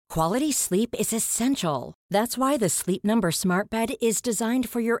Quality sleep is essential. That's why the Sleep Number Smart Bed is designed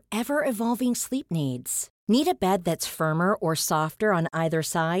for your ever-evolving sleep needs. Need a bed that's firmer or softer on either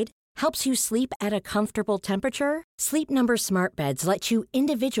side? Helps you sleep at a comfortable temperature? Sleep Number Smart Beds let you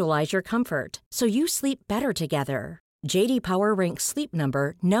individualize your comfort so you sleep better together. J.D. Power ranks Sleep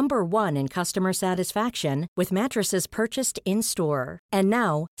Number number 1 in customer satisfaction with mattresses purchased in-store. And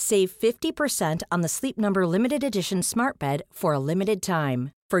now, save 50% on the Sleep Number Limited Edition Smart Bed for a limited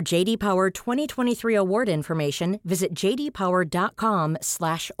time. For J.D. Power 2023 award information, visit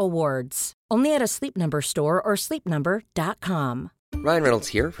jdpower.com/awards. Only at a Sleep Number store or sleepnumber.com. Ryan Reynolds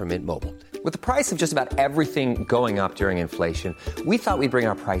here from Mint Mobile. With the price of just about everything going up during inflation, we thought we'd bring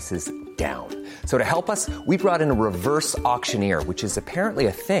our prices down. So to help us, we brought in a reverse auctioneer, which is apparently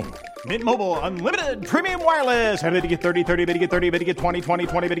a thing. Mint Mobile Unlimited Premium Wireless. How to get 30, 30, how to get 30, how to get 20, 20,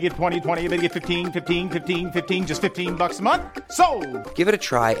 20, how to get 20, 20, how to get 15, 15, 15, 15, just $15 a month? Sold! Give it a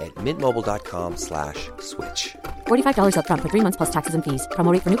try at mintmobile.com/switch. $45 up front for 3 months plus taxes and fees.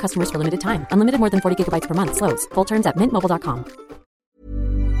 Promo rate for new customers for limited time. Unlimited more than 40 gigabytes per month. Slows full terms at mintmobile.com.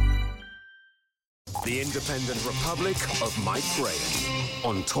 The Independent Republic of Mike Graham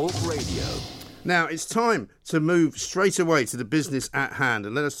on Talk Radio. Now, it's time to move straight away to the business at hand,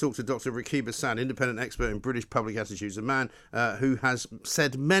 and let us talk to Dr. Rakib Ehsan, independent expert in British public attitudes, a man who has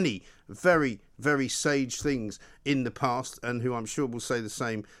said many very, very sage things in the past, and who I'm sure will say the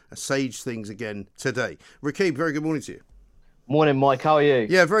same sage things again today. Rakib, very good morning to you. Morning, Mike. How are you?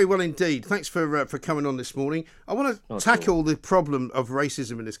 Yeah, very well indeed. Thanks for coming on this morning. I want to tackle the problem of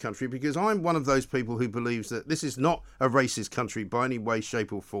racism in this country, because I'm one of those people who believes that this is not a racist country by any way,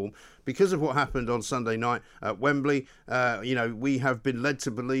 shape or form. Because of what happened on Sunday night at Wembley, we have been led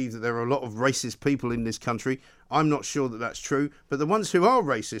to believe that there are a lot of racist people in this country. I'm not sure that that's true. But the ones who are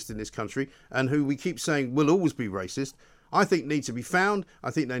racist in this country, and who we keep saying will always be racist, I think need to be found.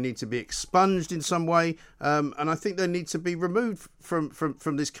 I think they need to be expunged in some way, and I think they need to be removed from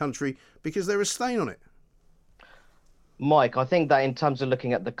this country because they're a stain on it. Mike, I think that in terms of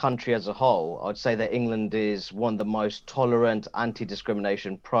looking at the country as a whole, I'd say that England is one of the most tolerant,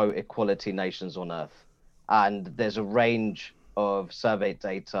 anti-discrimination, pro-equality nations on earth. And there's a range of survey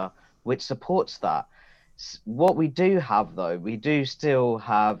data which supports that. What we do have, though, we do still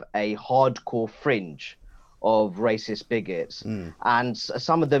have a hardcore fringe of racist bigots, and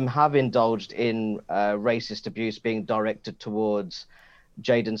some of them have indulged in racist abuse being directed towards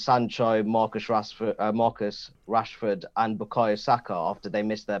Jadon Sancho, Marcus Rashford, and Bukayo Saka after they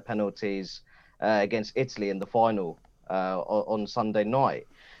missed their penalties against Italy in the final on Sunday night.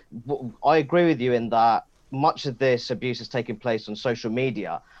 I agree with you in that much of this abuse is taking place on social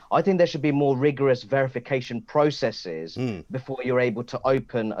media. I think there should be more rigorous verification processes before you're able to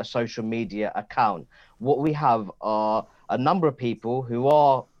open a social media account. What we have are a number of people who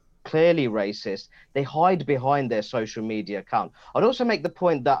are clearly racist. They hide behind their social media account. I'd also make the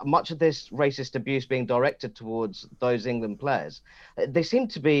point that much of this racist abuse being directed towards those England players, they seem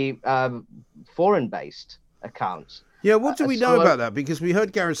to be foreign-based accounts. Yeah, what do we know about that? Because we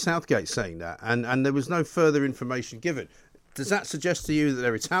heard Gareth Southgate saying that, and there was no further information given. Does that suggest to you that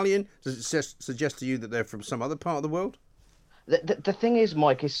they're Italian? Does it suggest to you that they're from some other part of the world? The thing is,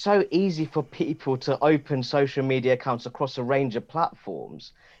 Mike, it's so easy for people to open social media accounts across a range of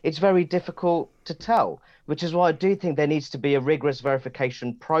platforms. It's very difficult to tell, which is why I do think there needs to be a rigorous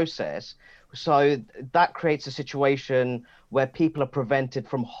verification process. So that creates a situation where people are prevented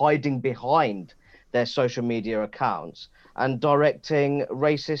from hiding behind their social media accounts and directing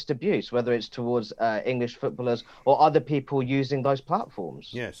racist abuse, whether it's towards English footballers or other people using those platforms.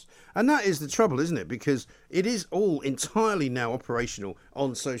 Yes, and that is the trouble, isn't it? Because it is all entirely now operational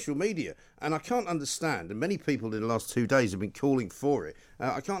on social media. And I can't understand, and many people in the last 2 days have been calling for it,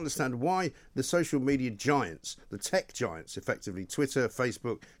 I can't understand why the social media giants, the tech giants, effectively, Twitter,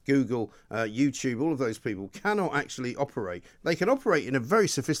 Facebook, Google, YouTube, all of those people cannot actually operate. They can operate in a very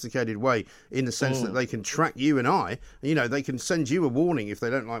sophisticated way in the sense that they can track you and I. You know, they can send you a warning if they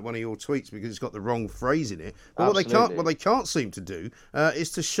don't like one of your tweets because it's got the wrong phrase in it. But what they can't seem to do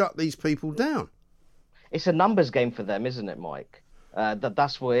is to shut these people down. It's a numbers game for them, isn't it, Mike?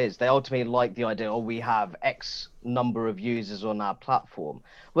 That's what it is. They ultimately like the idea, we have X number of users on our platform.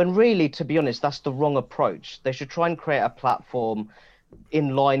 When really, to be honest, that's the wrong approach. They should try and create a platform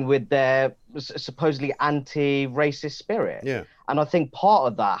in line with their supposedly anti-racist spirit. Yeah. And I think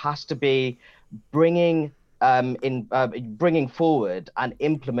part of that has to be bringing forward and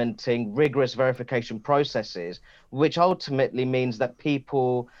implementing rigorous verification processes, which ultimately means that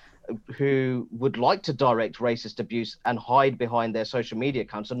people who would like to direct racist abuse and hide behind their social media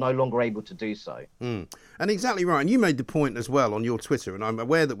accounts are no longer able to do so. And exactly right. And you made the point as well on your Twitter, and I'm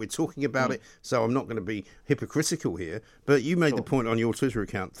aware that we're talking about it, so I'm not going to be hypocritical here, but you made the point on your Twitter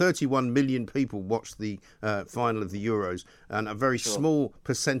account. 31 million people watched the final of the Euros, and a very small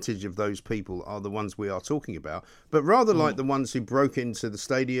percentage of those people are the ones we are talking about. But rather like the ones who broke into the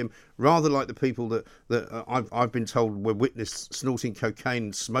stadium, rather like the people that I've been told were witnessed snorting cocaine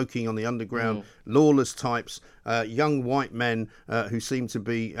and smoking on the underground, lawless types, young white men who seem to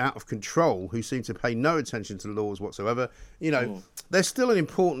be out of control, who seem to pay no attention to laws whatsoever. You know, they're still an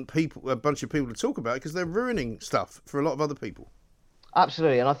important bunch of people to talk about because they're ruining stuff for a lot of other people.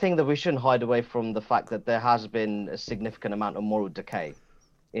 Absolutely, and I think that we shouldn't hide away from the fact that there has been a significant amount of moral decay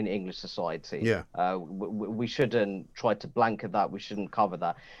in English society. Yeah. We shouldn't try to blanket that. We shouldn't cover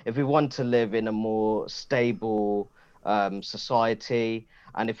that. If we want to live in a more stable society,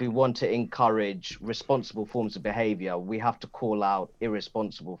 and if we want to encourage responsible forms of behavior, we have to call out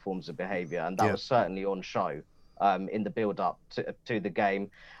irresponsible forms of behavior. And that was certainly on show in the build-up to the game.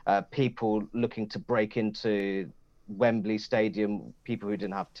 People looking to break into Wembley Stadium, people who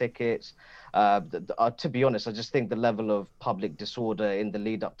didn't have tickets. To be honest, I just think the level of public disorder in the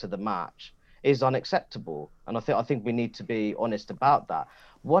lead up to the match is unacceptable. And I think we need to be honest about that.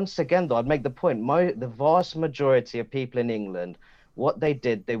 Once again, though, I'd make the point, the vast majority of people in England, what they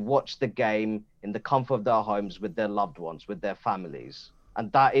did, they watched the game in the comfort of their homes with their loved ones, with their families.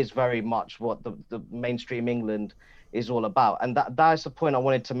 And that is very much what the mainstream England is all about. And that is the point I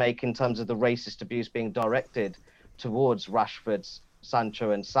wanted to make in terms of the racist abuse being directed towards Rashford,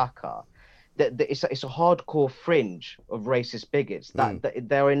 Sancho and Saka. It's a hardcore fringe of racist bigots that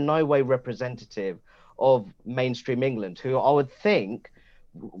they're in no way representative of mainstream England, who I would think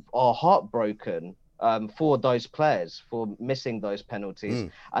are heartbroken for those players for missing those penalties,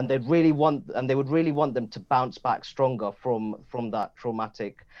 and they would really want them to bounce back stronger from that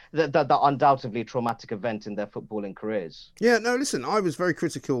that undoubtedly traumatic event in their footballing careers. Yeah, no, listen, I was very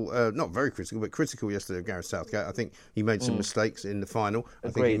critical, not very critical, but critical yesterday of Gareth Southgate. I think he made some mistakes in the final. I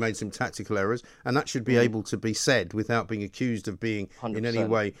think he made some tactical errors, and that should be able to be said without being accused of being 100%. In any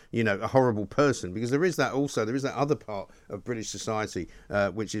way, a horrible person, because there is that other part of British society,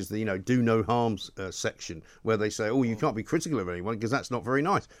 which is the, do no harms section, where they say, you can't be critical of anyone because that's not very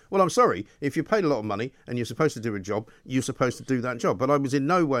nice. Well, I'm sorry, if you're paid a lot of money and you're supposed to do a job, you're supposed to do that job. But I was in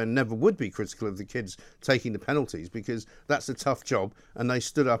no way and never would be critical of the kids taking the penalties, because that's a tough job, and they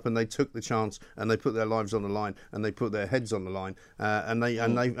stood up and they took the chance and they put their lives on the line and they put their heads on the line, and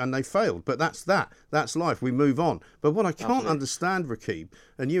they failed. But that's life. We move on. But what I can't understand, Rakib,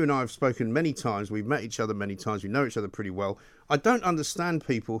 and you and I have spoken many times, we've met each other many times, we know each other pretty well. I don't understand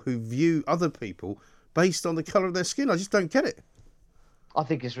people who view other people based on the colour of their skin. I just don't get it. I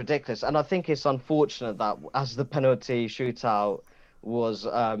think it's ridiculous, and I think it's unfortunate that as the penalty shootout was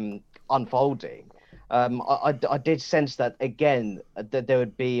unfolding, I did sense that again that there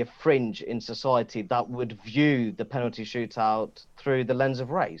would be a fringe in society that would view the penalty shootout through the lens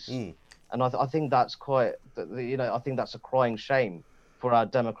of race, and I think that's quite, I think that's a crying shame for our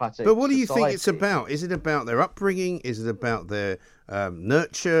democratic. But what do you think it's about? Is it about their upbringing? Is it about their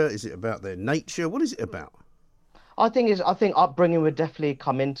nurture? Is it about their nature? What is it about? I think upbringing would definitely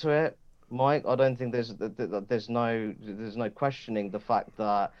come into it, Mike. I don't think there's no questioning the fact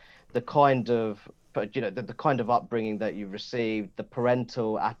that the kind of upbringing that you've received, the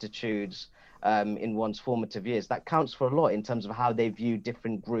parental attitudes in one's formative years, that counts for a lot in terms of how they view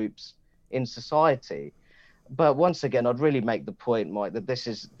different groups in society. But once again, I'd really make the point, Mike, that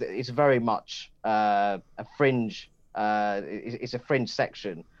it's very much a fringe. It's a fringe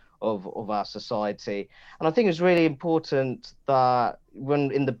section of our society, and I think it's really important that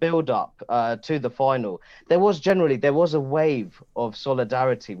when in the build-up to the final, there was a wave of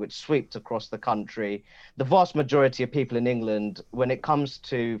solidarity which swept across the country. The vast majority of people in England, when it comes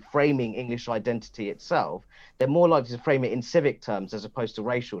to framing English identity itself, they're more likely to frame it in civic terms as opposed to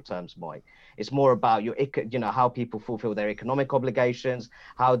racial terms, Mike. It's more about how people fulfill their economic obligations,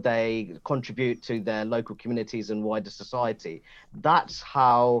 how they contribute to their local communities and wider society. That's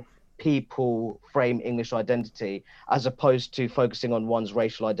how people frame English identity, as opposed to focusing on one's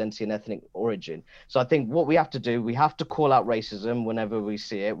racial identity and ethnic origin. So I think what we have to do, we have to call out racism whenever we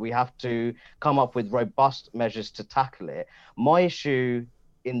see it. We have to come up with robust measures to tackle it. My issue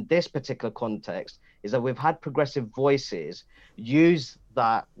in this particular context is that we've had progressive voices use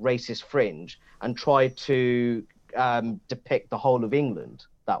that racist fringe and try to depict the whole of England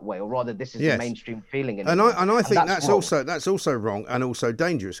that way, or rather this is Yes. the mainstream feeling. And I think that's wrong. also wrong and also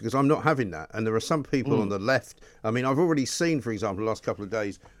dangerous, because I'm not having that. And there are some people on the left. I mean, I've already seen, for example, the last couple of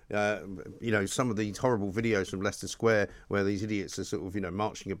days, some of these horrible videos from Leicester Square where these idiots are sort of,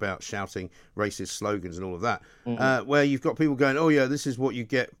 marching about, shouting racist slogans and all of that, where you've got people going, oh yeah, this is what you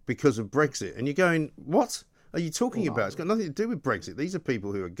get because of Brexit. And you're going, what are you talking about? It's got nothing to do with Brexit. These are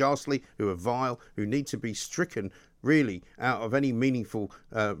people who are ghastly, who are vile, who need to be stricken really out of any meaningful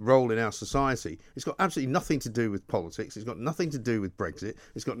role in our society. It's got absolutely nothing to do with politics. It's got nothing to do with Brexit.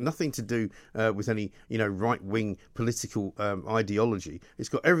 It's got nothing to do with any right-wing political ideology. It's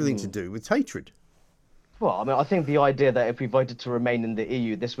got everything to do with hatred. Well, I mean, I think the idea that if we voted to remain in the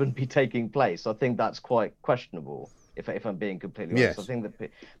EU, this wouldn't be taking place, I think that's quite questionable. If I'm being completely honest, Yes. I think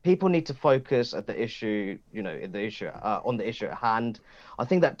that people need to focus at the issue, on the issue at hand. I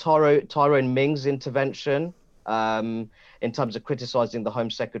think that Tyrone Ming's intervention, in terms of criticising the Home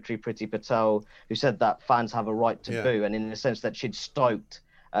Secretary Priti Patel, who said that fans have a right to boo, and in the sense that she'd stoked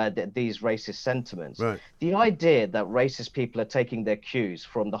these racist sentiments. Right. The idea that racist people are taking their cues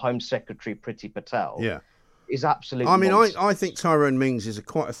from the Home Secretary Priti Patel. Yeah. Is absolutely. I mean, nonsense. I think Tyrone Mings is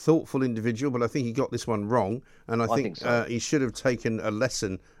quite a thoughtful individual, but I think he got this one wrong, and I think so. He should have taken a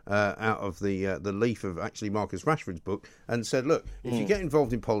lesson out of the leaf of actually Marcus Rashford's book and said, look, if you get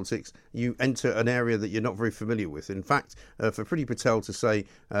involved in politics, you enter an area that you're not very familiar with. In fact, for Priti Patel to say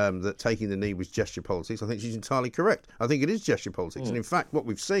that taking the knee was gesture politics, I think she's entirely correct. I think it is gesture politics, and in fact, what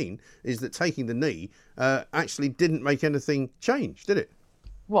we've seen is that taking the knee actually didn't make anything change, did it?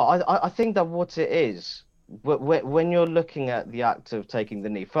 Well, I think that what it is, when you're looking at the act of taking the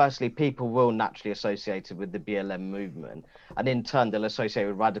knee, firstly, people will naturally associate it with the BLM movement, and in turn, they'll associate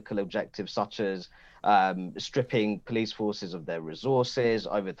with radical objectives such as stripping police forces of their resources,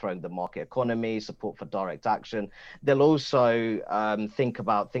 overthrowing the market economy, support for direct action. They'll also think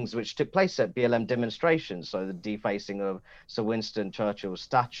about things which took place at BLM demonstrations, so the defacing of Sir Winston Churchill's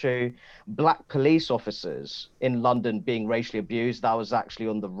statue, black police officers in London being racially abused. That was actually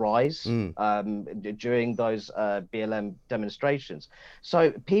on the rise during those BLM demonstrations.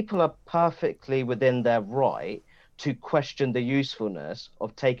 So people are perfectly within their right to question the usefulness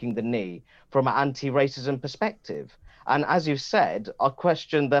of taking the knee from an anti-racism perspective. And as you've said, I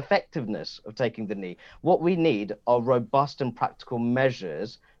question the effectiveness of taking the knee. What we need are robust and practical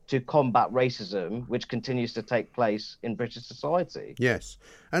measures to combat racism, which continues to take place in British society. Yes.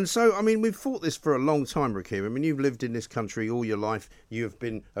 And so, I mean, we've fought this for a long time, Rakim. I mean, you've lived in this country all your life. You have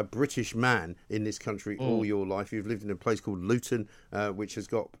been a British man in this country all your life. You've lived in a place called Luton, which has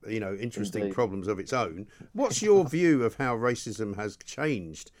got, interesting problems of its own. What's your view of how racism has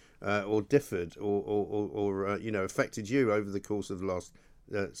changed or differed or affected you over the course of the last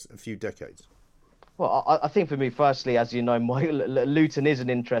few decades? Well, I think for me, firstly, as you know, Luton is an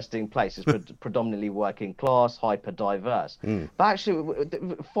interesting place. It's predominantly working class, hyper diverse. But actually,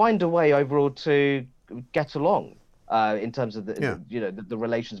 find a way overall to get along in terms of the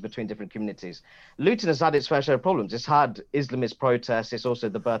relations between different communities. Luton has had its fair share of problems. It's had Islamist protests. It's also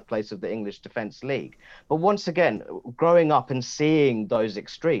the birthplace of the English Defence League. But once again, growing up and seeing those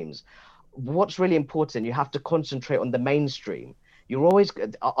extremes, what's really important, you have to concentrate on the mainstream. You're always,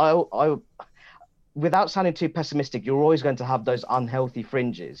 without sounding too pessimistic, you're always going to have those unhealthy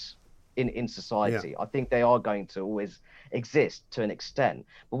fringes in society. I think they are going to always exist to an extent.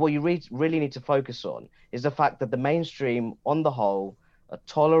 But what you really need to focus on is the fact that the mainstream, on the whole, are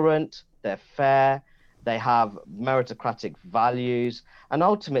tolerant, they're fair, they have meritocratic values, and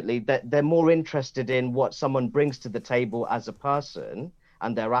ultimately they're more interested in what someone brings to the table as a person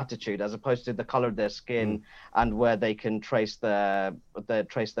and their attitude, as opposed to the color of their skin and where they can trace their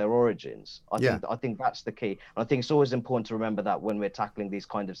origins. I think that's the key. And I think it's always important to remember that when we're tackling these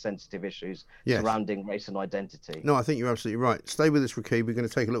kind of sensitive issues surrounding race and identity. No, I think you're absolutely right. Stay with us, Rakib. We're going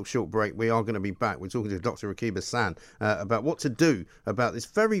to take a little short break. We are going to be back. We're talking to Dr. Rakib Ehsan about what to do about this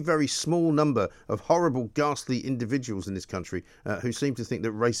very, very small number of horrible, ghastly individuals in this country who seem to think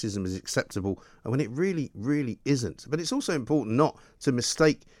that racism is acceptable when it really, really isn't. But it's also important not to mistake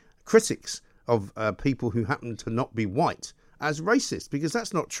critics of people who happen to not be white as racist, because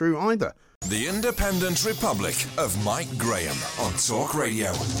that's not true either. The Independent Republic of Mike Graham on Talk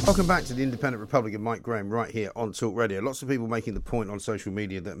Radio. Welcome back to the Independent Republic of Mike Graham right here on Talk Radio. Lots of people making the point on social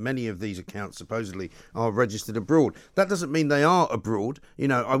media that many of these accounts supposedly are registered abroad. That doesn't mean they are abroad.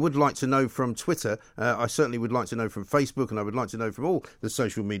 I would like to know from Twitter, I certainly would like to know from Facebook, and I would like to know from all the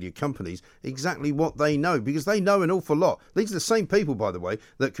social media companies exactly what they know, because they know an awful lot. These are the same people, by the way,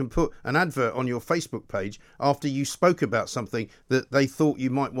 that can put an advert on your Facebook page after you spoke about something that they thought you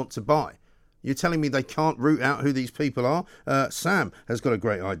might want to buy. You're telling me they can't root out who these people are? Sam has got a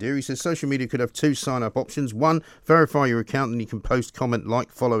great idea. He says social media could have 2 sign-up options. 1, verify your account, then you can post, comment,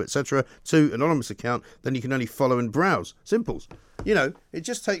 like, follow, etc. 2, anonymous account, then you can only follow and browse. Simples. You know, it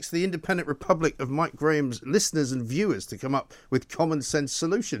just takes the independent republic of Mike Graham's listeners and viewers to come up with common sense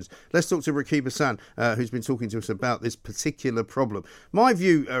solutions. Let's talk to Rakib Hassan, who's been talking to us about this particular problem. My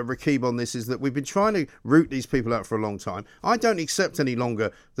view, Rakib, on this is that we've been trying to root these people out for a long time. I don't accept any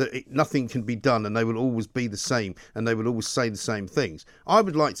longer that nothing can be done and they will always be the same and they will always say the same things. I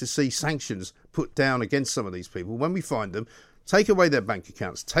would like to see sanctions put down against some of these people when we find them. Take away their bank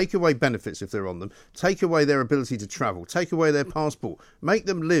accounts, take away benefits if they're on them, take away their ability to travel, take away their passport, make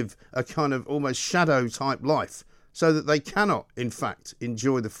them live a kind of almost shadow type life so that they cannot, in fact,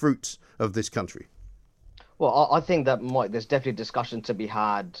 enjoy the fruits of this country. Well, I think that, Mike, there's definitely discussion to be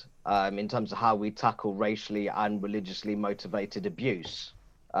had in terms of how we tackle racially and religiously motivated abuse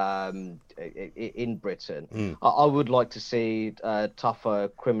in Britain. I would like to see tougher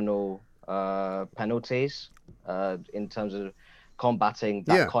criminal penalties in terms of combating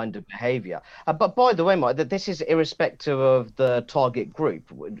that kind of behaviour. But by the way, Mike, this is irrespective of the target group,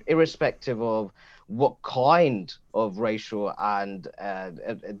 irrespective of what kind of racial and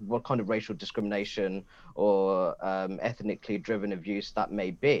what kind of racial discrimination or ethnically driven abuse that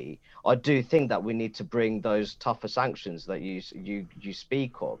may be. I do think that we need to bring those tougher sanctions that you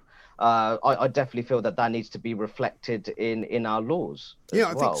speak of. I definitely feel that needs to be reflected in our laws. Yeah,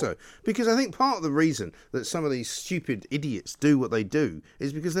 I think so. Because I think part of the reason that some of these stupid idiots do what they do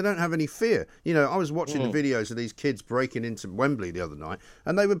is because they don't have any fear. You know, I was watching the videos of these kids breaking into Wembley the other night,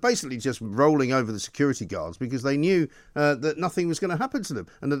 and they were basically just rolling over the security guards because they knew that nothing was going to happen to them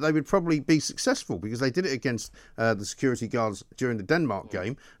and that they would probably be successful because they did it against the security guards during the Denmark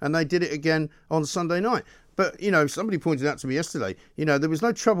game and they did it again on Sunday night. But, you know, somebody pointed out to me yesterday, you know, there was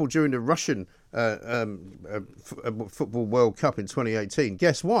no trouble during the Russian Football World Cup in 2018.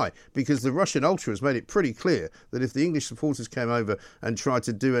 Guess why? Because the Russian ultras made it pretty clear that if the English supporters came over and tried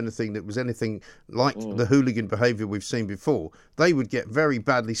to do anything that was anything like the hooligan behaviour we've seen before, they would get very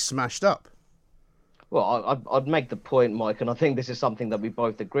badly smashed up. Well, I'd make the point, Mike, and I think this is something that we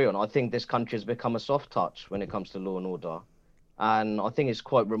both agree on. I think this country has become a soft touch when it comes to law and order. And I think it's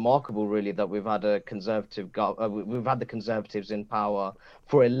quite remarkable, really, that we've had the Conservatives in power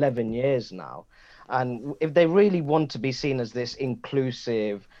for 11 years now. And if they really want to be seen as this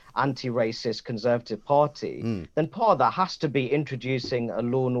inclusive, anti-racist Conservative party, then part of that has to be introducing a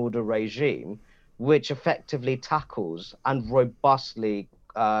law and order regime which effectively tackles and robustly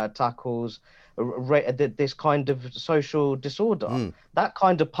tackles this kind of social disorder. That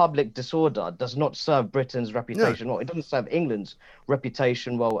kind of public disorder does not serve Britain's reputation well. It doesn't serve England's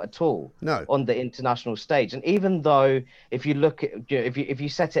reputation well at all on the international stage. And even though, if you look at, if you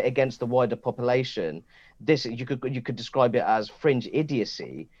set it against the wider population, this you could describe it as fringe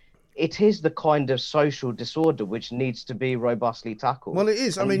idiocy. It is the kind of social disorder which needs to be robustly tackled. Well, it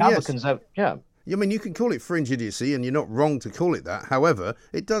is. I mean, yes. I mean, you can call it fringe idiocy, and you're not wrong to call it that. However,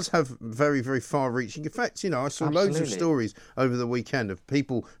 it does have very, very far-reaching effects. You know, I saw loads of stories over the weekend of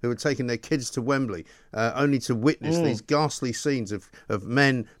people who had taken their kids to Wembley only to witness these ghastly scenes of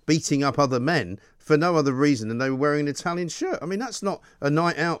men beating up other men for no other reason than they were wearing an Italian shirt. I mean, that's not a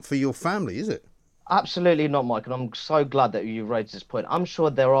night out for your family, is it? Absolutely not, Mike, and I'm so glad that you raised this point. I'm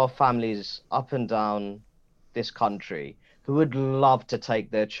sure there are families up and down this country who would love to take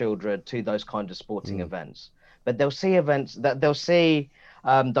their children to those kind of sporting events, but they'll see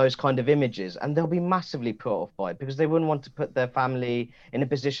those kind of images and they'll be massively put off by it because they wouldn't want to put their family in a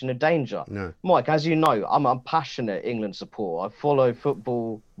position of danger. Mike, as you know, I'm a passionate England supporter. I follow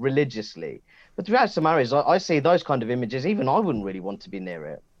football religiously, but throughout the matter is, I see those kind of images. Even I wouldn't really want to be near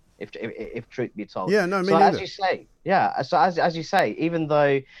it, if truth be told. Yeah, no, me so neither. As you say, even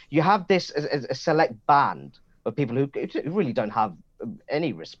though you have this a select band of people who really don't have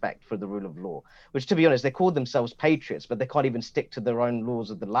any respect for the rule of law, which, to be honest, they call themselves patriots, but they can't even stick to their own laws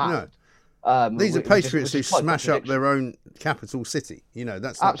of the land. These are patriots who smash up their own capital city. You know,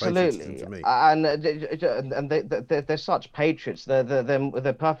 that's not patriotism to me. And they're such patriots.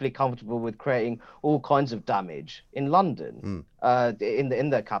 They're perfectly comfortable with creating all kinds of damage in London, in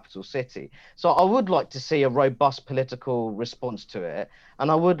their capital city. So I would like to see a robust political response to it, and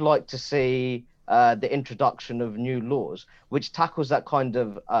I would like to see the introduction of new laws, which tackles that kind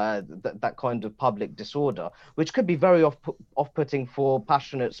of that kind of public disorder, which could be very off-putting for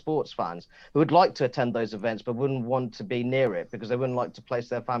passionate sports fans who would like to attend those events but wouldn't want to be near it because they wouldn't like to place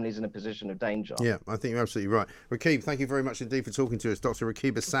their families in a position of danger. Yeah, I think you're absolutely right. Rakib, thank you very much indeed for talking to us. Dr.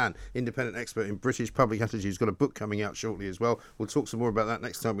 Rakib Ehsan, independent expert in British public attitudes, has got a book coming out shortly as well. We'll talk some more about that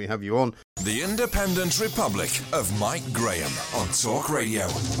next time we have you on. The Independent Republic of Mike Graham on Talk Radio.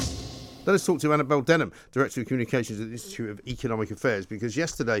 Let us talk to Annabel Denham, Director of Communications at the Institute of Economic Affairs, because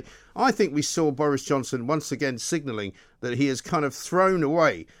yesterday I think we saw Boris Johnson once again signalling that he has kind of thrown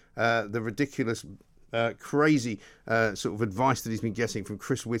away the ridiculous, crazy sort of advice that he's been getting from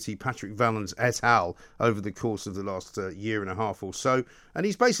Chris Whitty, Patrick Vallance et al. Over the course of the last year and a half or so. And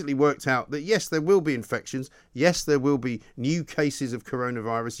he's basically worked out that, yes, there will be infections. Yes, there will be new cases of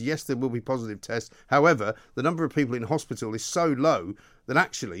coronavirus. Yes, there will be positive tests. However, the number of people in hospital is so low that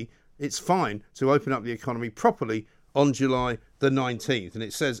actually it's fine to open up the economy properly on July the 19th. And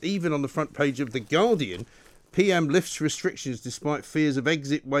it says, even on the front page of The Guardian, PM lifts restrictions despite fears of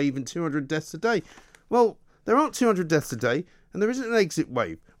exit wave and 200 deaths a day. Well, there aren't 200 deaths a day, and there isn't an exit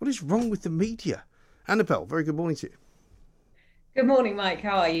wave. What is wrong with the media? Annabel, very good morning to you. Good morning, Mike.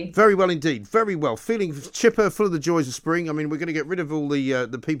 How are you? Very well indeed. Very well. Feeling chipper, full of the joys of spring. I mean, we're going to get rid of all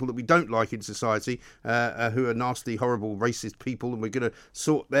the people that we don't like in society, who are nasty, horrible, racist people, and we're going to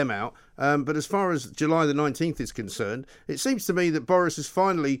sort them out. But as far as July the 19th is concerned, it seems to me that Boris has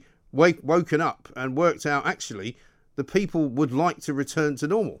finally woken up and worked out, actually, the people would like to return to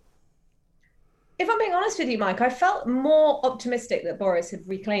normal. If I'm being honest with you, Mike, I felt more optimistic that Boris had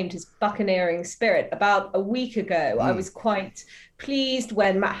reclaimed his buccaneering spirit. About a week ago, I was quite pleased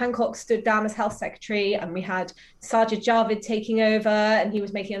when Matt Hancock stood down as health secretary and we had Sajid Javid taking over, and he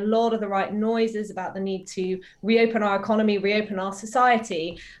was making a lot of the right noises about the need to reopen our economy, reopen our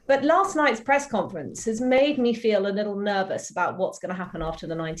society. But last night's press conference has made me feel a little nervous about what's going to happen after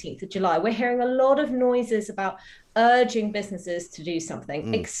the 19th of July. We're hearing a lot of noises about urging businesses to do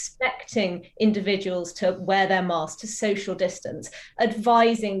something, expecting individuals to wear their masks, to social distance,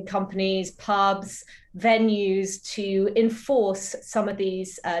 advising companies, pubs, venues to enforce some of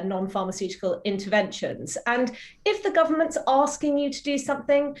these non-pharmaceutical interventions. And if the government's asking you to do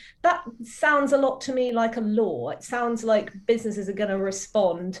something, that sounds a lot to me like a law. It sounds like businesses are going to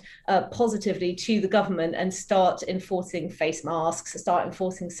respond positively to the government and start enforcing face masks, start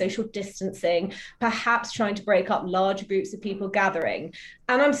enforcing social distancing, perhaps trying to break up large groups of people gathering.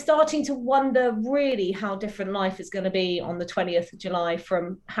 And I'm starting to wonder really how different life is going to be on the 20th of July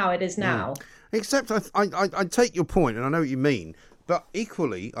from how it is now. Except I take your point, and I know what you mean, but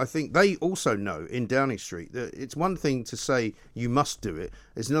equally, I think they also know in Downing Street that it's one thing to say you must do it.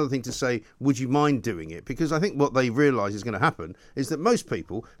 It's another thing to say, would you mind doing it? Because I think what they realise is going to happen is that most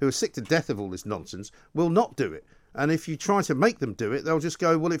people who are sick to death of all this nonsense will not do it. And if you try to make them do it, they'll just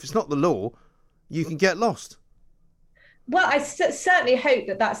go, well, if it's not the law, you can get lost. Well, I certainly hope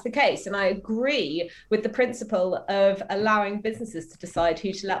that that's the case. And I agree with the principle of allowing businesses to decide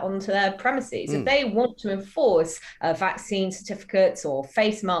who to let onto their premises. If they want to enforce vaccine certificates or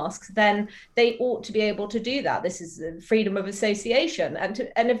face masks, then they ought to be able to do that. This is freedom of association. And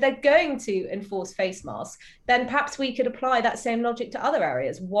if they're going to enforce face masks, then perhaps we could apply that same logic to other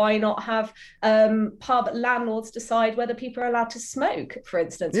areas. Why not have pub landlords decide whether people are allowed to smoke, for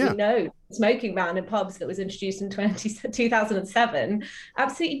instance? We know smoking ban in pubs that was introduced in 2007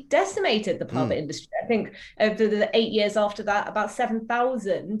 absolutely decimated the pub industry. I think over the 8 years after that, about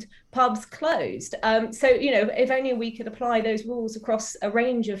 7,000 pubs closed. So, if only we could apply those rules across a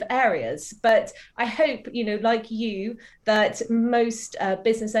range of areas. But I hope, like you, that most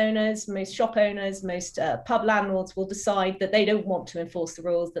business owners, most shop owners, most pub landlords will decide that they don't want to enforce the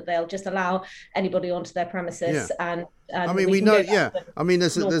rules, that they'll just allow anybody onto their premises. And I mean, we know, I mean,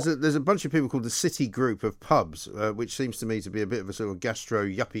 there's a bunch of people called the City Group of pubs, which seems to me to be a bit of a sort of gastro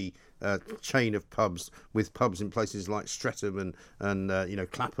yuppie chain of pubs, with pubs in places like Streatham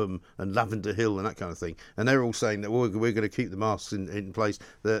and Clapham and Lavender Hill and that kind of thing. And they're all saying that we're going to keep the masks in place.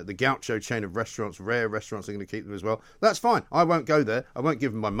 The Gaucho chain of restaurants, rare restaurants, are going to keep them as well. That's fine. I won't go there. I won't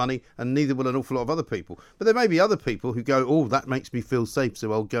give them my money, and neither will an awful lot of other people. But there may be other people who go, oh, that makes me feel safe,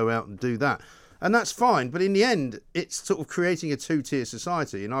 so I'll go out and do that. And that's fine, but in the end, it's sort of creating a two-tier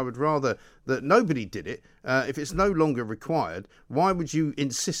society, and I would rather that nobody did it. If it's no longer required, why would you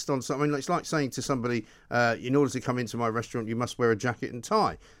insist on something? It's like saying to somebody, in order to come into my restaurant, you must wear a jacket and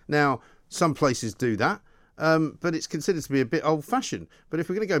tie. Now, some places do that. but it's considered to be a bit old-fashioned. But if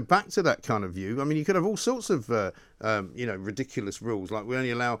we're going to go back to that kind of view, I mean, you could have all sorts of, ridiculous rules, like we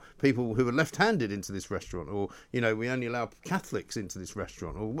only allow people who are left-handed into this restaurant, or, we only allow Catholics into this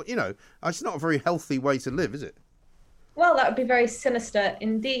restaurant, or, it's not a very healthy way to live, is it? Well, that would be very sinister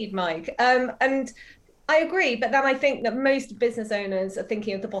indeed, Mike. And I agree, but then I think that most business owners are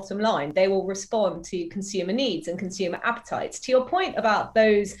thinking of the bottom line. They will respond to consumer needs and consumer appetites. To your point about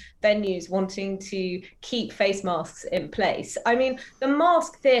those venues wanting to keep face masks in place, I mean, the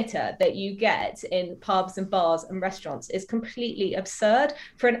mask theatre that you get in pubs and bars and restaurants is completely absurd.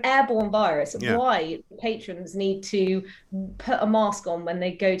 For an airborne virus, why patrons need to put a mask on when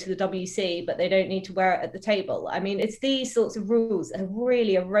they go to the WC, but they don't need to wear it at the table? I mean, it's these sorts of rules that have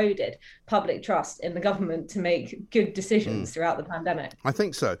really eroded public trust in the government to make good decisions throughout the pandemic. I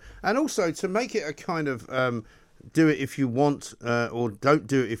think so. And also to make it a kind of do it if you want or don't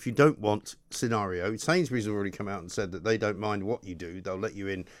do it if you don't want scenario. Sainsbury's have already come out and said that they don't mind what you do. They'll let you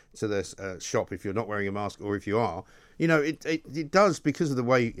in to their shop if you're not wearing a mask, or if you are. It does, because of the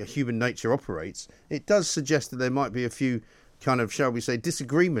way human nature operates, it does suggest that there might be a few kind of, shall we say,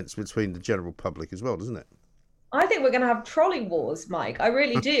 disagreements between the general public as well, doesn't it? I think we're going to have trolley wars, Mike. I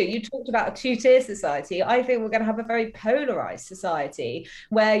really do. You talked about a two-tier society. I think we're going to have a very polarized society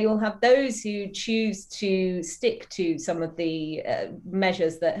where you'll have those who choose to stick to some of the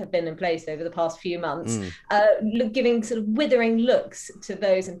measures that have been in place over the past few months, giving sort of withering looks to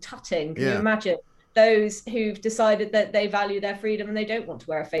those and tutting. Can you imagine? Those who've decided that they value their freedom and they don't want to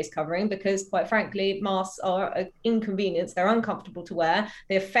wear a face covering because, quite frankly, masks are an inconvenience. They're uncomfortable to wear.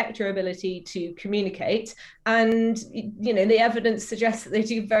 They affect your ability to communicate. And, the evidence suggests that they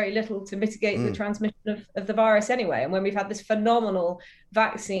do very little to mitigate the transmission of the virus anyway. And when we've had this phenomenal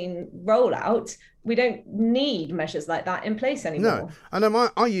vaccine rollout, we don't need measures like that in place anymore. No,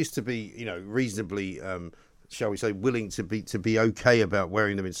 I used to be, reasonably... shall we say, willing to be okay about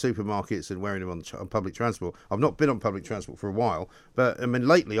wearing them in supermarkets and wearing them on public transport. I've not been on public transport for a while, but I mean,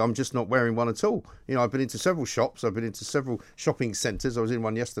 lately I'm just not wearing one at all. I've been into several shops, I've been into several shopping centres. I was in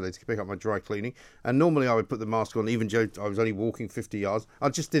one yesterday to pick up my dry cleaning, and normally I would put the mask on, even though I was only walking 50 yards. I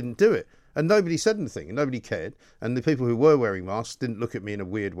just didn't do it. And nobody said anything, and nobody cared. And the people who were wearing masks didn't look at me in a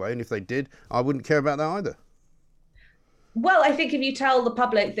weird way, and if they did, I wouldn't care about that either. Well, I think if you tell the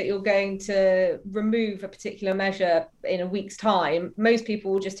public that you're going to remove a particular measure in a week's time, most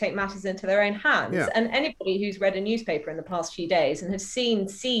people will just take matters into their own hands. Yeah. And anybody who's read a newspaper in the past few days and has seen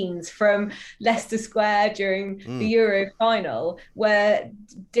scenes from Leicester Square during the Euro final, where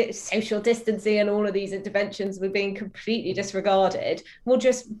social distancing and all of these interventions were being completely disregarded,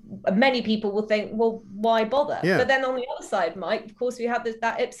 many people will think, well, why bother? Yeah. But then on the other side, Mike, of course, we had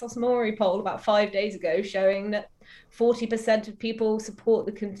that Ipsos Mori poll about 5 days ago showing that 40% of people support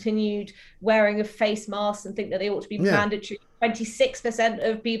the continued wearing of face masks and think that they ought to be mandatory. 26%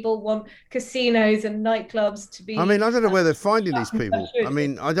 of people want casinos and nightclubs to be... I mean, I don't know where they're finding these people. I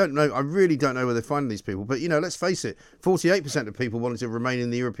mean, I don't know. I really don't know where they're finding these people. But, let's face it, 48% of people wanted to remain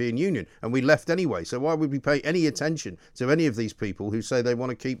in the European Union, and we left anyway. So why would we pay any attention to any of these people who say they want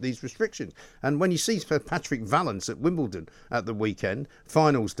to keep these restrictions? And when you see Patrick Vallance at Wimbledon at the weekend,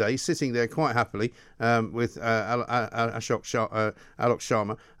 finals day, sitting there quite happily with Alok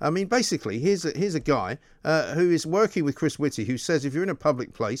Sharma, I mean, basically, here's a guy who is working with Chris Whitty, who says if you're in a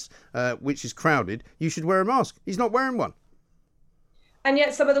public place which is crowded, you should wear a mask. He's not wearing one. And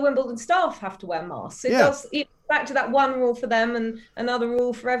yet some of the Wimbledon staff have to wear masks. It does back to that one rule for them and another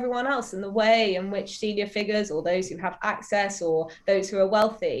rule for everyone else, and the way in which senior figures or those who have access or those who are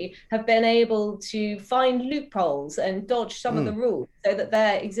wealthy have been able to find loopholes and dodge some of the rules so that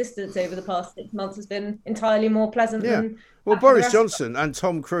their existence over the past 6 months has been entirely more pleasant than... Well, Boris Johnson and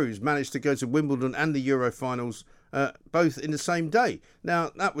Tom Cruise managed to go to Wimbledon and the Euro finals both in the same day.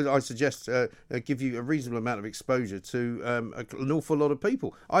 Now, that would, I suggest, give you a reasonable amount of exposure to an awful lot of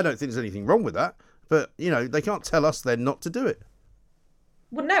people. I don't think there's anything wrong with that, but, they can't tell us then not to do it.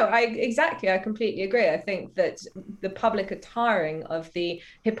 Well, no, I completely agree. I think that the public are tiring of the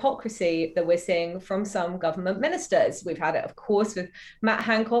hypocrisy that we're seeing from some government ministers. We've had it, of course, with Matt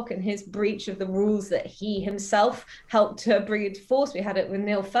Hancock and his breach of the rules that he himself helped to bring into force. We had it with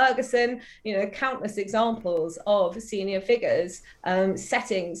Neil Ferguson, countless examples of senior figures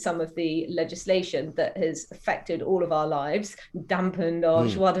setting some of the legislation that has affected all of our lives, dampened our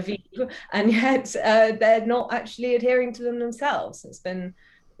joie de vivre, and yet they're not actually adhering to them themselves. It's been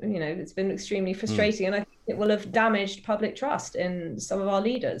extremely frustrating. And I think it will have damaged public trust in some of our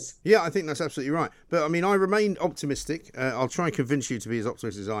leaders. Yeah, I think that's absolutely right. But I mean, I remain optimistic. I'll try and convince you to be as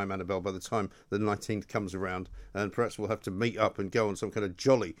optimistic as I am, Annabelle, by the time the 19th comes around. And perhaps we'll have to meet up and go on some kind of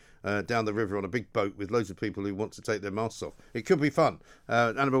jolly down the river on a big boat with loads of people who want to take their masks off. It could be fun.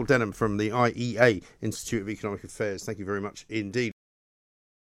 Annabelle Denham from the IEA, Institute of Economic Affairs, thank you very much indeed.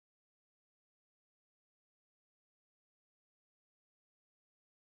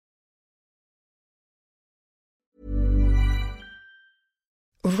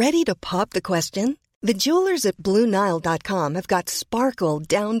 Ready to pop the question? The jewelers at BlueNile.com have got sparkle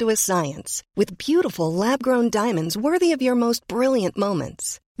down to a science with beautiful lab-grown diamonds worthy of your most brilliant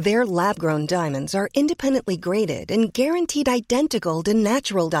moments. Their lab-grown diamonds are independently graded and guaranteed identical to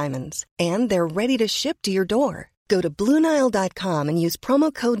natural diamonds, and they're ready to ship to your door. Go to BlueNile.com and use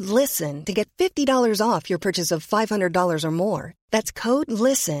promo code LISTEN to get $50 off your purchase of $500 or more. That's code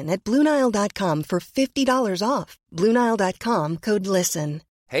LISTEN at BlueNile.com for $50 off. BlueNile.com, code LISTEN.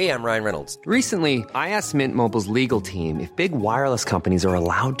 Hey, I'm Ryan Reynolds. Recently, I asked Mint Mobile's legal team if big wireless companies are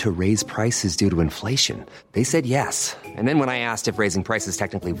allowed to raise prices due to inflation. They said yes. And then when I asked if raising prices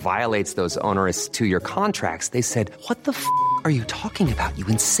technically violates those onerous two-year contracts, they said, "What the f*** are you talking about, you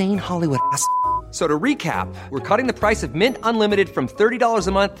insane Hollywood ass?" So to recap, we're cutting the price of Mint Unlimited from $30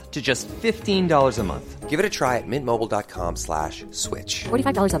 a month to just $15 a month. Give it a try at mintmobile.com/switch.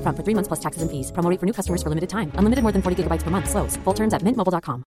 $45 up front for 3 months plus taxes and fees. Promo rate for new customers for limited time. Unlimited more than 40 gigabytes per month. Slows full terms at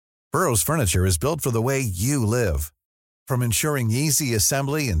mintmobile.com. Burrow's furniture is built for the way you live. From ensuring easy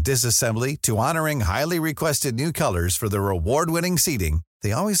assembly and disassembly to honoring highly requested new colors for their award-winning seating,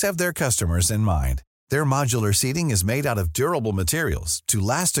 they always have their customers in mind. Their modular seating is made out of durable materials to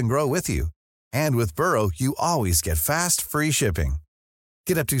last and grow with you. And with Burrow, you always get fast, free shipping.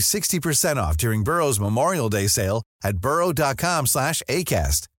 Get up to 60% off during Burrow's Memorial Day sale at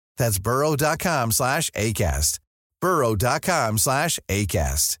burrow.com/ACAST. That's burrow.com/ACAST.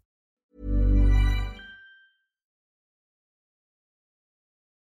 burrow.com/ACAST.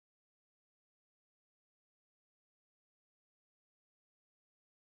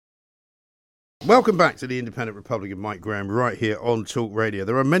 Welcome back to the Independent Republic of Mike Graham right here on Talk Radio.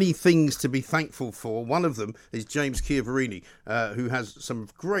 There are many things to be thankful for. One of them is James Chiavarini, who has some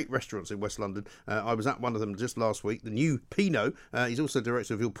great restaurants in West London. I was at one of them just last week, the new Pinot. He's also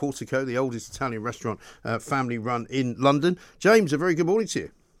director of Il Portico, the oldest Italian restaurant family run in London. James, a very good morning to you.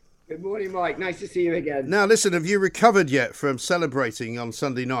 Good morning, Mike. Nice to see you again. Now, listen, have you recovered yet from celebrating on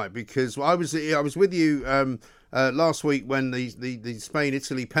Sunday night? Because I was with you last week when the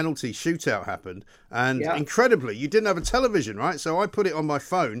Spain-Italy penalty shootout happened, and incredibly, you didn't have a television, right? So I put it on my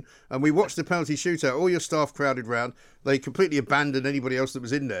phone, and we watched the penalty shootout. All your staff crowded round. They completely abandoned anybody else that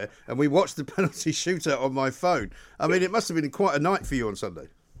was in there, and we watched the penalty shootout on my phone. I mean, it must have been quite a night for you on Sunday.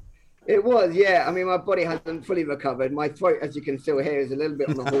 It was, yeah. I mean, my body hasn't fully recovered. My throat, as you can still hear, is a little bit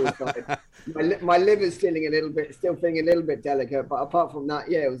on the hoarse side. My liver's still feeling a little bit delicate. But apart from that,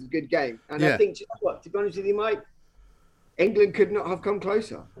 yeah, it was a good game. And I think, to be honest with you, Mike, England could not have come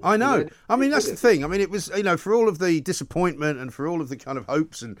closer. I know. I mean, that's the thing. I mean, it was, for all of the disappointment and for all of the kind of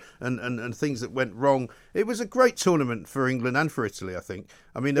hopes and things that went wrong, it was a great tournament for England and for Italy, I think.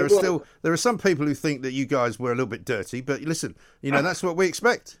 I mean, there are some people who think that you guys were a little bit dirty, but listen, that's what we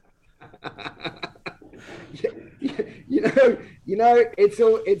expect. It's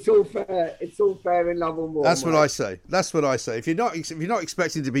all fair. It's all fair in love and war. That's what I say. If you're not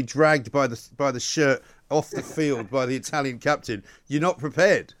expecting to be dragged by the shirt off the field by the Italian captain, you're not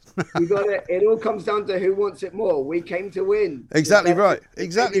prepared. You got it. It all comes down to who wants it more. We came to win. Exactly right.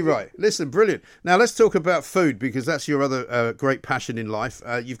 Listen, brilliant. Now let's talk about food, because that's your other great passion in life.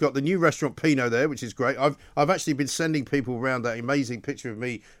 You've got the new restaurant Pinot there, which is great. I've actually been sending people around that amazing picture of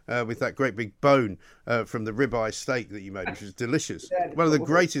me with that great big bone from the ribeye steak that you made, which is delicious. One of the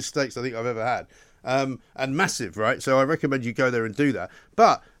greatest steaks I think I've ever had. And massive, right? So I recommend you go there and do that.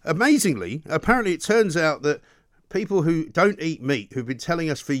 But amazingly, apparently it turns out that people who don't eat meat, who've been telling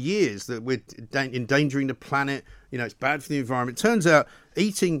us for years that we're endangering the planet, it's bad for the environment. It turns out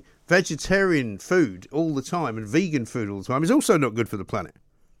eating vegetarian food all the time and vegan food all the time is also not good for the planet.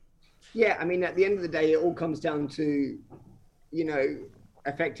 Yeah, I mean, at the end of the day, it all comes down to,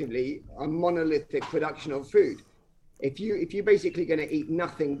 effectively a monolithic production of food. If you're basically going to eat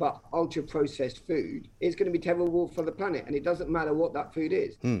nothing but ultra processed food, it's going to be terrible for the planet. And it doesn't matter what that food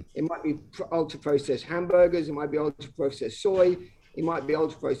is. It might be ultra processed hamburgers. It might be ultra processed soy. It might be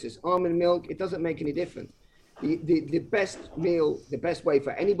ultra processed almond milk. It doesn't make any difference. The best meal, the best way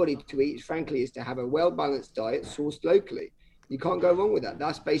for anybody to eat, frankly, is to have a well-balanced diet sourced locally. You can't go wrong with that.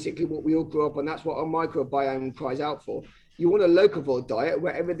 That's basically what we all grew up on. That's what our microbiome cries out for. You want a locavore diet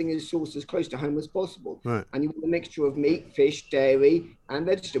where everything is sourced as close to home as possible. Right. And you want a mixture of meat, fish, dairy, and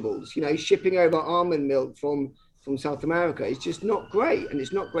vegetables. You know, shipping over almond milk from South America is just not great. And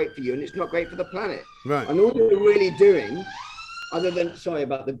it's not great for you, and it's not great for the planet. Right. And all they're really doing, other than, sorry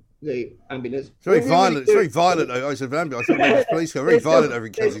about the ambulance. It's very violent. It's very violent. I said ambulance. I thought it was police car. Very violent over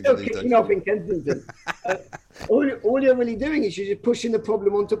in Kensington these days. Off in Kensington. All you're really doing is you're just pushing the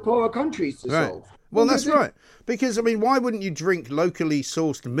problem onto poorer countries to solve. Well, that's right. Because, I mean, why wouldn't you drink locally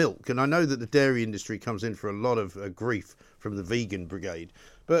sourced milk? And I know that the dairy industry comes in for a lot of grief from the vegan brigade.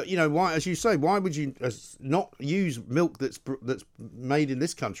 But, you know, why, as you say, why would you not use milk that's made in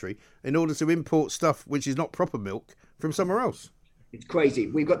this country in order to import stuff which is not proper milk from somewhere else? It's crazy.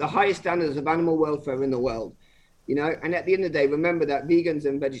 We've got the highest standards of animal welfare in the world. You know, and at the end of the day, remember that vegans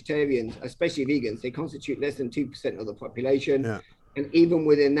and vegetarians, especially vegans, they constitute less than 2% of the population. Yeah. And even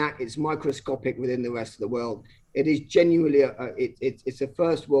within that, it's microscopic within the rest of the world. It is genuinely, it's a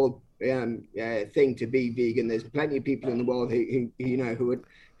first world thing to be vegan. There's plenty of people in the world who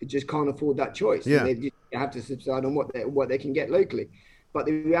just can't afford that choice. Yeah. And they just have to subside on what they can get locally. But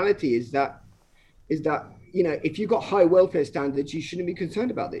the reality is that, you know, if you've got high welfare standards, you shouldn't be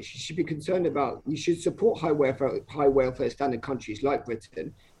concerned about this. You should support high welfare standard countries like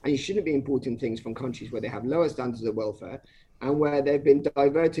Britain, and you shouldn't be importing things from countries where they have lower standards of welfare and where they've been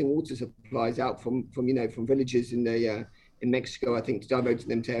diverting water supplies out from villages in Mexico, I think, to divert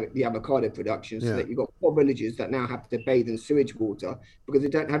them to the avocado production, so that you've got poor villages that now have to bathe in sewage water because they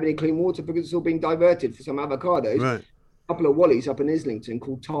don't have any clean water because it's all being diverted for some avocados. Right. Couple of Wallies up in Islington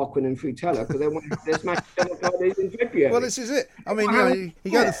called Tarquin and Frutella because they want to smash avocados in February. Well, this is it. I mean,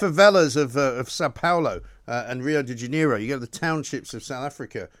 you go to the favelas of Sao Paulo and Rio de Janeiro. You go to the townships of South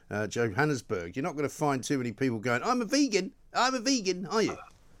Africa, Johannesburg. You're not going to find too many people going, I'm a vegan, are you?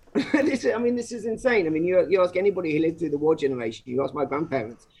 This is insane. I mean, you ask anybody who lived through the war generation, you ask my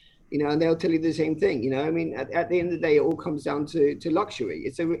grandparents, you know, and they'll tell you the same thing. You know, I mean, at the end of the day, it all comes down to luxury.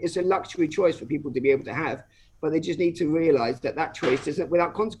 It's a luxury choice for people to be able to have. But they just need to realize that choice isn't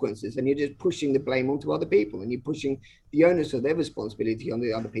without consequences, and you're just pushing the blame onto other people, and you're pushing the onus of their responsibility on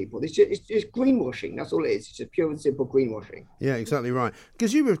the other people. It's just greenwashing. That's all it is. It's just pure and simple greenwashing. Yeah, exactly right.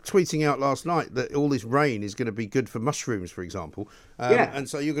 Because you were tweeting out last night that all this rain is going to be good for mushrooms, for example. And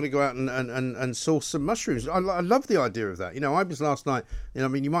so you're going to go out and source some mushrooms. I love the idea of that. You know, I was last night, you know, I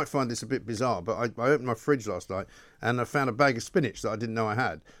mean, you might find this a bit bizarre, but I opened my fridge last night and I found a bag of spinach that I didn't know I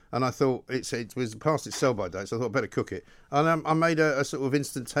had. And I thought it was past its sell-by date, so I thought I'd better cook it. And I made a sort of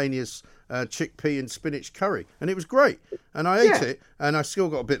instantaneous chickpea and spinach curry, and it was great. And I ate it, and I still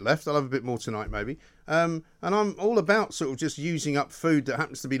got a bit left. I'll have a bit more tonight, maybe. And I'm all about sort of just using up food that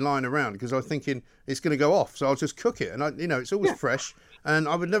happens to be lying around because I'm thinking it's going to go off, so I'll just cook it. And it's always fresh, and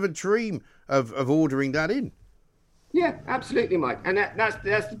I would never dream of ordering that in. Yeah, absolutely, Mike. And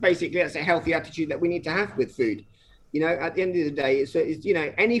that's basically a healthy attitude that we need to have with food. You know, at the end of the day, it's you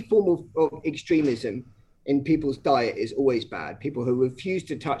know, any form of extremism in people's diet is always bad. People who refuse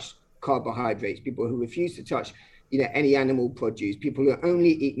to touch carbohydrates, people who refuse to touch, you know, any animal produce, people who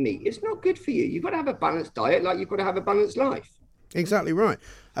only eat meat. It's not good for you. You've got to have a balanced diet, like you've got to have a balanced life. Exactly right.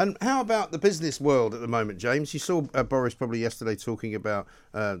 And how about the business world at the moment, James? You saw Boris probably yesterday talking about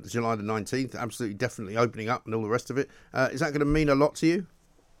July the 19th, absolutely definitely opening up and all the rest of it. Is that going to mean a lot to you?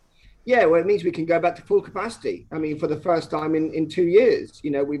 Yeah, well, it means we can go back to full capacity. I mean, for the first time in 2 years,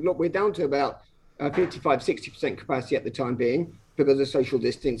 you know, we're down to about 55-60% capacity at the time being because of social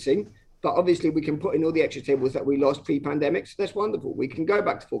distancing. But obviously, we can put in all the extra tables that we lost pre-pandemic. So that's wonderful. We can go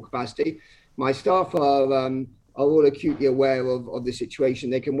back to full capacity. My staff are all acutely aware of the situation.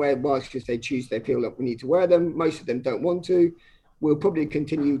 They can wear masks if they choose. They feel like we need to wear them. Most of them don't want to. We'll probably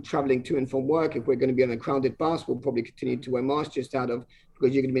continue traveling to and from work. If we're going to be on a crowded bus, we'll probably continue to wear masks just out of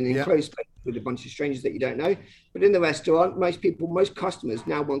because you're going to be in an enclosed space with a bunch of strangers that you don't know. But in the restaurant, most customers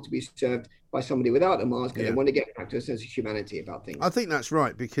now want to be served by somebody without a mask, and they want to get back to a sense of humanity about things. I think that's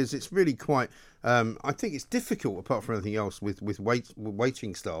right, because it's really quite, I think it's difficult, apart from anything else, with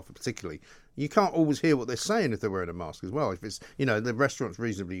waiting staff particularly. You can't always hear what they're saying if they're wearing a mask as well. If it's, you know, the restaurant's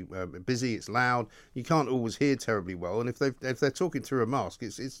reasonably busy, it's loud, you can't always hear terribly well. And if they're talking through a mask,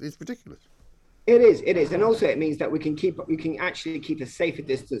 it's ridiculous. It is, and also it means that we can actually keep a safer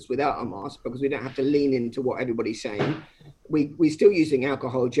distance without a mask because we don't have to lean into what everybody's saying. We're still using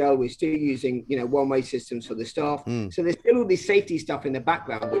alcohol gel. We're still using, you know, one-way systems for the staff. So there's still all this safety stuff in the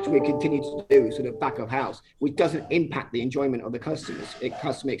background, which we continue to do sort of back of house, which doesn't impact the enjoyment of the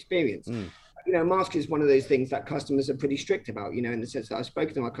customer experience. You know, mask is one of those things that customers are pretty strict about, you know, in the sense that I've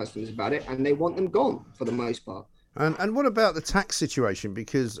spoken to my customers about it and they want them gone for the most part. And what about the tax situation?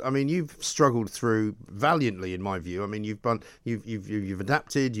 Because I mean, you've struggled through valiantly, in my view. I mean, you've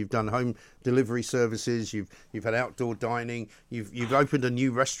adapted. You've done home delivery services. You've had outdoor dining. You've opened a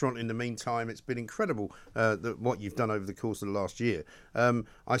new restaurant in the meantime. It's been incredible what you've done over the course of the last year. I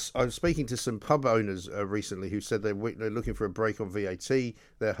was speaking to some pub owners recently who said they're looking for a break on VAT.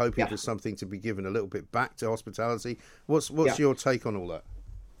 They're hoping for something to be given a little bit back to hospitality. What's your take on all that?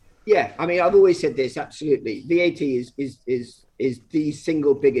 Yeah, I mean, I've always said this, absolutely. VAT is the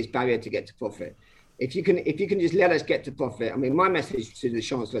single biggest barrier to get to profit. If you can just let us get to profit, I mean, my message to the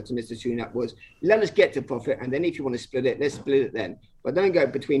Chancellor, to Mr. Sunak, was let us get to profit, and then if you want to split it, let's split it then. But don't go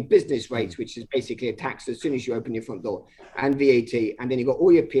between business rates, which is basically a tax as soon as you open your front door, and VAT, and then you've got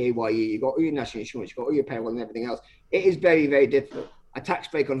all your PAYE, you've got all your national insurance, you've got all your payroll and everything else. It is very, very difficult. A tax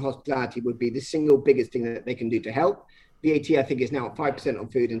break on hospitality would be the single biggest thing that they can do to help. VAT, I think, is now at 5% on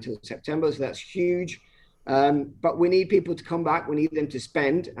food until September, so that's huge. But we need people to come back, we need them to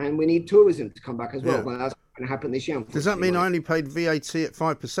spend, and we need tourism to come back as well. Well, that's going to happen this year. Does that mean I only paid VAT at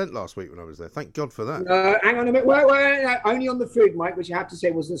 5% last week when I was there? Thank God for that. Hang on a minute. Well, only on the food, Mike, which I have to say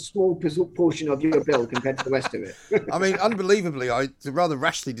was a small portion of your bill compared to the rest of it. I mean, unbelievably, I rather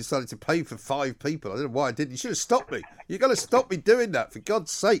rashly decided to pay for 5 people. I don't know why I didn't. You should have stopped me. You've got to stop me doing that, for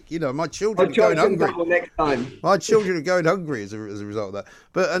God's sake. You know, my children are going hungry. Next time. My children are going hungry as a result of that.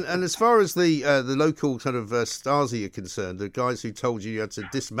 But and as far as the local kind of Stasi are concerned, the guys who told you had to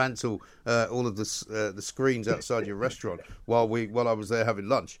dismantle all of the screens outside your restaurant while I was there having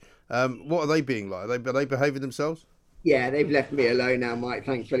lunch, what are they being like? Are they behaving themselves? Yeah, they've left me alone now, Mike,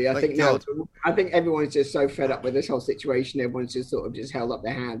 thankfully. I think everyone's just so fed up with this whole situation. Everyone's just sort of just held up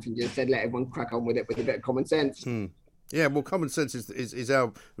their hands and just said, let everyone crack on with it with a bit of common sense. Yeah, well, common sense is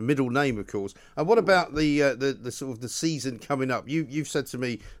our middle name, of course. And what about the sort of the season coming up? You've said to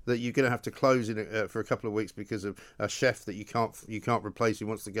me that you're going to have to close in for a couple of weeks because of a chef that you can't replace who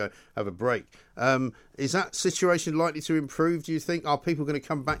wants to go have a break. Is that situation likely to improve, do you think? Are people going to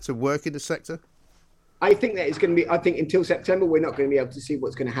come back to work in the sector? I think that it's going to be, I think until September, we're not going to be able to see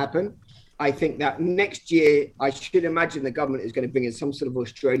what's going to happen. I think that next year, I should imagine the government is going to bring in some sort of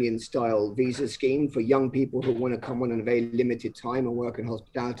Australian-style visa scheme for young people who want to come on a very limited time and work in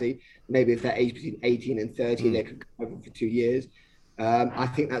hospitality. Maybe if they're aged between 18 and 30, they could come over for 2 years. I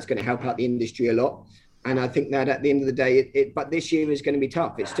think that's going to help out the industry a lot. And I think that at the end of the day, but this year is going to be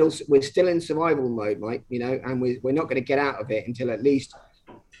tough. We're still in survival mode, Mike, you know, and we're not going to get out of it until at least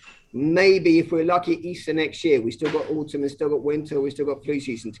maybe, if we're lucky, Easter next year. We still got autumn and still got winter. We still got flu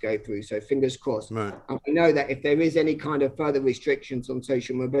season to go through. So fingers crossed. Right. And we know that if there is any kind of further restrictions on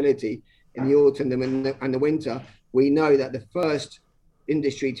social mobility in the autumn and the winter, we know that the first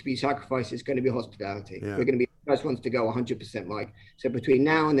industry to be sacrificed is going to be hospitality. Yeah. We're going to be the first ones to go 100%, Mike. So between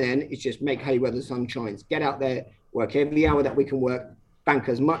now and then, it's just make hay where the sun shines. Get out there, work every hour that we can work, bank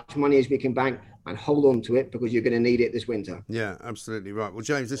as much money as we can bank, and hold on to it because you're going to need it this winter. Yeah, absolutely right. Well,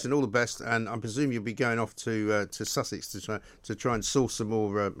 James, listen, all the best, and I presume you'll be going off to Sussex to try and source some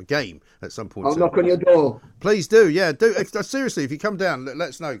more game at some point. I'll knock on your door. Please do, yeah, do. Seriously, if you come down, let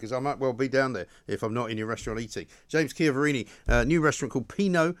us know, because I might well be down there if I'm not in your restaurant eating. James Chiavarini, new restaurant called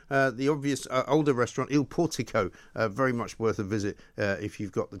Pinot, the obvious older restaurant Il Portico, very much worth a visit if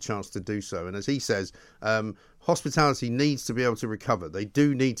you've got the chance to do so. And as he says, hospitality needs to be able to recover. They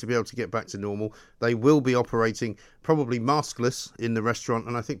do need to be able to get back to normal. They will be operating probably maskless in the restaurant,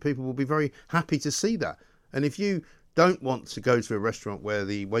 and I think people will be very happy to see that. And if you don't want to go to a restaurant where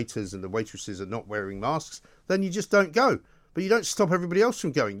the waiters and the waitresses are not wearing masks, then you just don't go. But you don't stop everybody else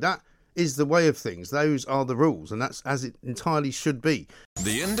from going. That is the way of things. Those are the rules, and that's as it entirely should be.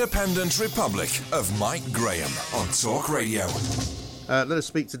 The Independent Republic of Mike Graham on Talk Radio. Let us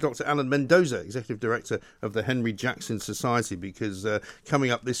speak to Dr. Alan Mendoza, Executive Director of the Henry Jackson Society, because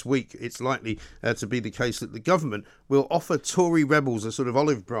coming up this week, it's likely to be the case that the government will offer Tory rebels a sort of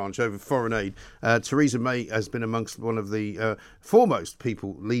olive branch over foreign aid. Theresa May has been amongst one of the foremost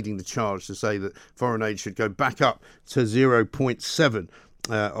people leading the charge to say that foreign aid should go back up to 0.7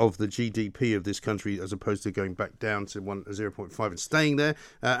 of the GDP of this country, as opposed to going back down to 0.5 and staying there.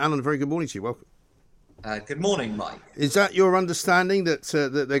 Alan, a very good morning to you. Welcome. Good morning, Mike. Is that your understanding that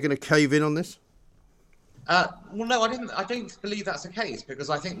that they're going to cave in on this? Well, no, I don't believe that's the case,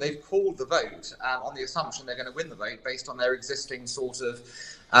 because I think they've called the vote on the assumption they're going to win the vote based on their existing sort of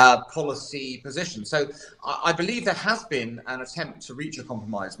policy position. So I believe there has been an attempt to reach a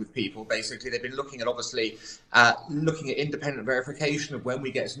compromise with people. Basically, they've been looking at, obviously, looking at independent verification of when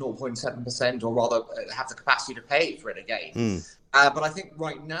we get to 0.7%, or rather have the capacity to pay for it again. But I think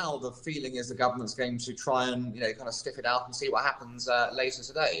right now the feeling is the government's going to try and kind of stiff it out and see what happens later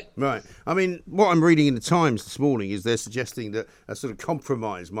today. Right. I mean, what I'm reading in the Times this morning is they're suggesting that a sort of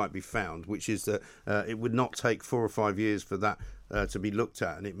compromise might be found, which is that it would not take 4 or 5 years for that to be looked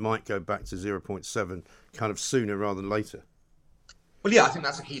at, and it might go back to 0.7 kind of sooner rather than later. Well, yeah, I think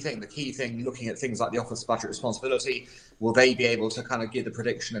that's a key thing. The key thing, looking at things like the Office of Budget Responsibility, will they be able to kind of give the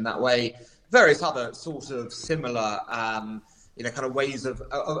prediction in that way? Various other sort of similar kind of ways of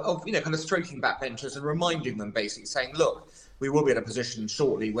kind of stroking backbenchers and reminding them, basically saying, look, we will be in a position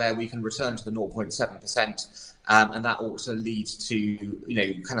shortly where we can return to the 0.7%, and that ought to lead to,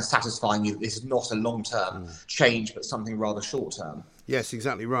 kind of satisfying you that this is not a long-term change, but something rather short-term. Yes,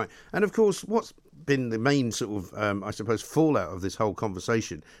 exactly right. And of course, what's been the main sort of, I suppose, fallout of this whole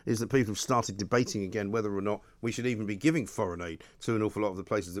conversation is that people have started debating again whether or not we should even be giving foreign aid to an awful lot of the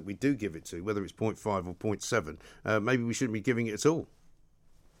places that we do give it to, whether it's 0.5 or 0.7. Maybe we shouldn't be giving it at all.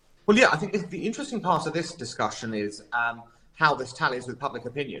 Well, yeah, I think the interesting part of this discussion is how this tallies with public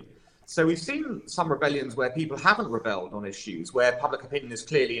opinion. So we've seen some rebellions where people haven't rebelled on issues where public opinion is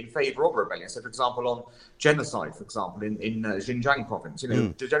clearly in favour of rebellion. So, for example, on genocide, for example, in Xinjiang province,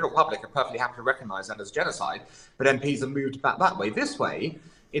 the general public are perfectly happy to recognise that as genocide, but MPs have moved back that way. This way,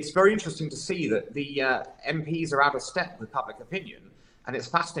 it's very interesting to see that the MPs are out of step with public opinion, and it's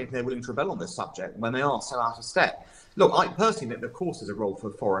fascinating they're willing to rebel on this subject when they are so out of step. Look, I personally think, of course, there's a role for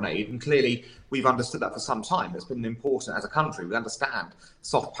foreign aid, and clearly we've understood that for some time. It's been important as a country. We understand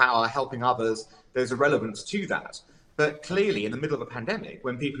soft power, helping others. There's a relevance to that. But clearly, in the middle of a pandemic,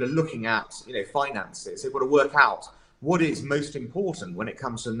 when people are looking at finances, they've got to work out what is most important when it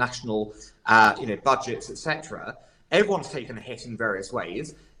comes to national budgets, etc. Everyone's taken a hit in various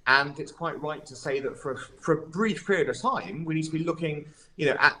ways. And it's quite right to say that for a brief period of time, we need to be looking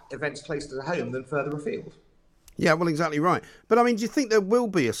at events closer to home than further afield. Yeah, well, exactly right. But, I mean, do you think there will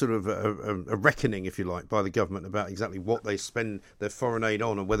be a sort of a reckoning, if you like, by the government about exactly what they spend their foreign aid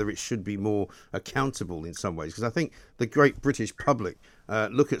on, and whether it should be more accountable in some ways? Because I think the great British public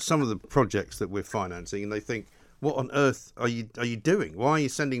look at some of the projects that we're financing and they think, what on earth are you doing? Why are you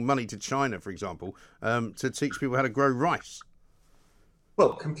sending money to China, for example, to teach people how to grow rice?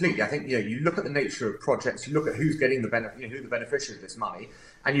 Well, completely. I think you look at the nature of projects, you look at who's getting the benefit, who the beneficiary of this money,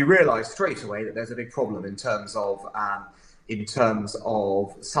 and you realise straight away that there's a big problem in terms of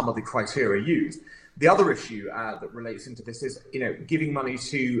some of the criteria used. The other issue that relates into this is giving money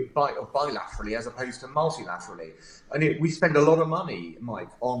to bilaterally as opposed to multilaterally. And we spend a lot of money, Mike,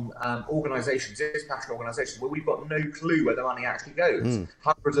 on organisations, international organisations, where we've got no clue where the money actually goes.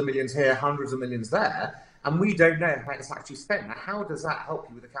 Hundreds of millions here, hundreds of millions there. And we don't know how it's actually spent. Now, how does that help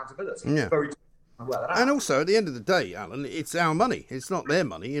you with accountability? Yeah. It's very well. And also, at the end of the day, Alan, it's our money. It's not their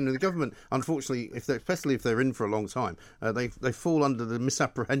money. The government, unfortunately, especially if they're in for a long time, they fall under the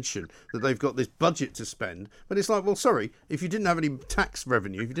misapprehension that they've got this budget to spend. But it's like, well, sorry, if you didn't have any tax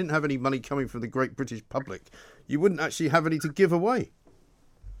revenue, if you didn't have any money coming from the great British public, you wouldn't actually have any to give away.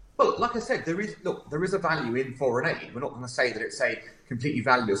 Well, like I said, there is a value in foreign aid. We're not going to say that it's a completely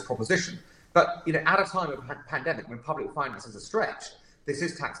valueless proposition. But at a time of a pandemic, when public finances are stretched, this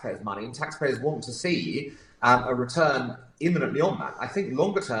is taxpayers' money, and taxpayers want to see a return imminently on that. I think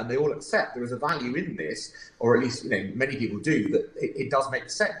longer term, they all accept there is a value in this, or at least many people do, that it does make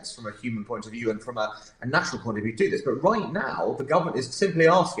sense from a human point of view and from a national point of view to do this. But right now, the government is simply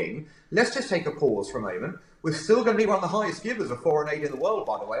asking, let's just take a pause for a moment. We're still going to be one of the highest givers of foreign aid in the world,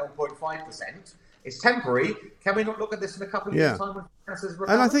 by the way, on 0.5%. It's temporary. Can we not look at this in a couple of years' time when finances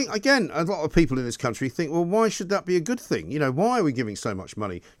recover? And I think, again, a lot of people in this country think, well, why should that be a good thing? Why are we giving so much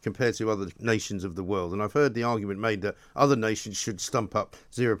money compared to other nations of the world? And I've heard the argument made that other nations should stump up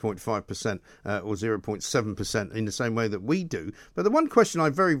 0.5% or 0.7% in the same way that we do. But the one question I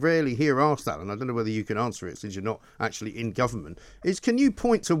very rarely hear asked, Alan, I don't know whether you can answer it since you're not actually in government, is can you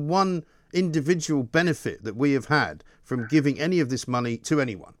point to one individual benefit that we have had from giving any of this money to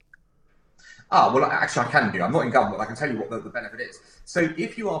anyone? Well, actually, I can do. I'm not in government. I can tell you what the benefit is. So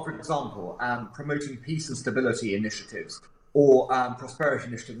if you are, for example, promoting peace and stability initiatives or prosperity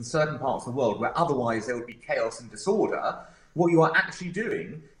initiatives in certain parts of the world where otherwise there would be chaos and disorder, what you are actually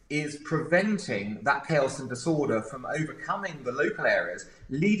doing is preventing that chaos and disorder from overcoming the local areas,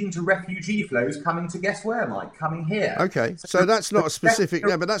 leading to refugee flows coming to guess where, Mike? Coming here. Okay, so that's not a specific...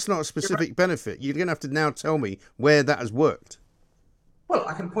 Yeah, but that's not a specific benefit. You're going to have to now tell me where that has worked. Well,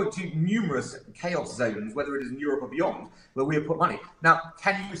 I can point to numerous chaos zones, whether it is in Europe or beyond, where we have put money. Now,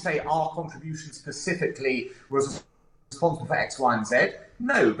 can you say our contribution specifically was responsible for X, Y, and Z?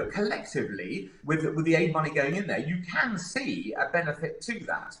 No, but collectively, with the aid money going in there, you can see a benefit to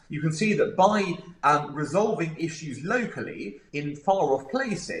that. You can see that by resolving issues locally in far-off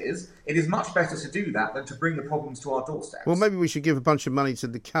places, it is much better to do that than to bring the problems to our doorsteps. Well, maybe we should give a bunch of money to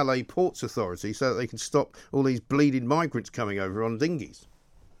the Calais Ports Authority so that they can stop all these bleeding migrants coming over on dinghies.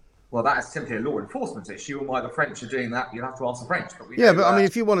 Well, that is simply a law enforcement issue, and why the French are doing that, you'll have to ask the French. But I mean,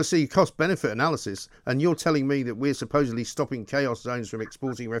 if you want to see cost-benefit analysis, and you're telling me that we're supposedly stopping chaos zones from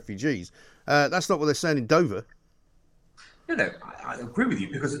exporting refugees, that's not what they're saying in Dover. No, I agree with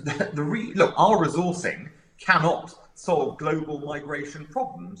you, because look, our resourcing cannot solve global migration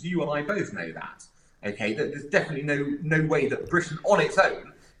problems. You and I both know that. Okay, there's definitely no way that Britain on its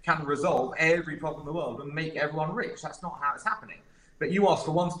own can resolve every problem in the world and make everyone rich. That's not how it's happening. But you asked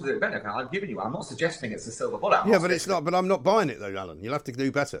for one specific benefit. I've given you. I'm not suggesting it's a silver bullet. Yeah, but it's not. But I'm not buying it though, Alan. You'll have to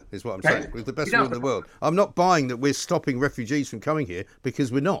do better, is what I'm saying. With the best will in the world, I'm not buying that we're stopping refugees from coming here,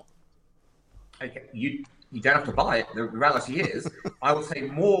 because we're not. Okay, you don't have to buy it. The reality is, I would say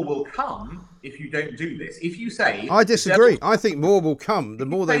more will come if you don't do this. If you say, I disagree. I think more will come the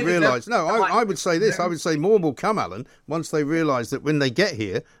more they realise. No, I would say this. I would say more will come, Alan, once they realise that when they get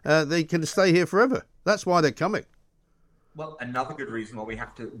here, they can stay here forever. That's why they're coming. Well, another good reason why we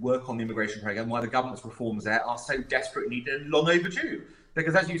have to work on the immigration programme, why the government's reforms there are so desperate, needed, and long overdue.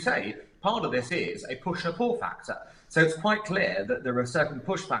 Because, as you say, part of this is a push and a pull factor. So it's quite clear that there are certain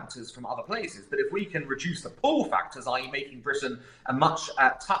push factors from other places. But if we can reduce the pull factors, i.e. making Britain a much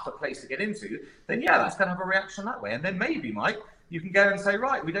tougher place to get into, then yeah, that's going to have a reaction that way. And then maybe, Mike, you can go and say,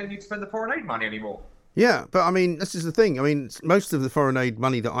 right, we don't need to spend the foreign aid money anymore. Yeah, but I mean, this is the thing. I mean, most of the foreign aid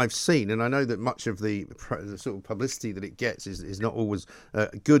money that I've seen, and I know that much of the sort of publicity that it gets is not always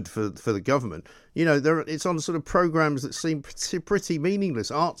good for the government. You know, it's on sort of programs that seem pretty meaningless,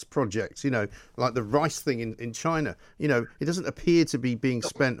 arts projects, you know, like the rice thing in China. You know, it doesn't appear to be being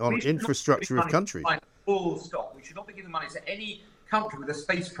spent on infrastructure of countries. Full stop. We should not be giving money to any country with a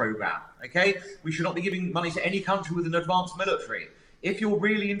space program, okay? We should not be giving money to any country with an advanced military. If you're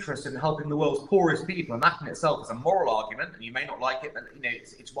really interested in helping the world's poorest people, and that in itself is a moral argument, and you may not like it, but you know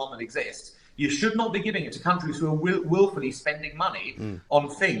it's one that exists, you should not be giving it to countries who are willfully spending money on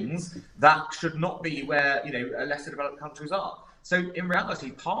things that should not be where lesser developed countries are. So in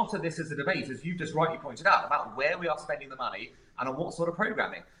reality, part of this is a debate, as you just rightly pointed out, about where we are spending the money and on what sort of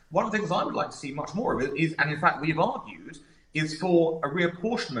programming. One of the things I would like to see much more of is, and in fact we've argued, is for a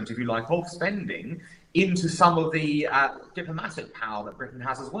reapportionment, if you like, of spending into some of the diplomatic power that Britain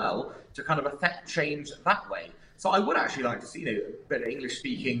has as well, to kind of affect change that way. So I would actually like to see better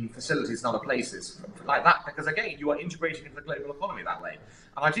English-speaking facilities in other places like that, because again, you are integrating into the global economy that way.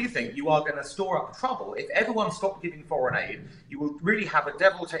 And I do think you are going to store up trouble. If everyone stopped giving foreign aid, you will really have a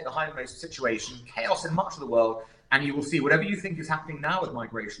devil take the hindmost situation, chaos in much of the world, and you will see whatever you think is happening now with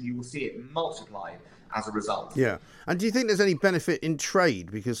migration, you will see it multiply as a result. Yeah. And do you think there's any benefit in trade?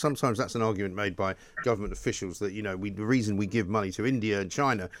 Because sometimes that's an argument made by government officials that, the reason we give money to India and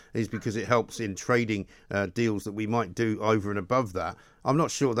China is because it helps in trading deals that we might do over and above that. I'm not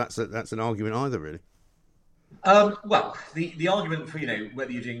sure that's an argument either, really. Well, the argument for,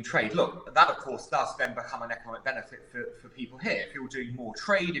 whether you're doing trade, look, that of course does then become an economic benefit for people here. If you're doing more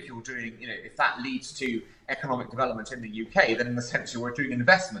trade, if you're doing, if that leads to economic development in the UK, then in the sense you're doing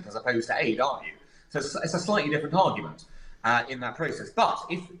investment as opposed to aid, aren't you? So it's a slightly different argument in that process. But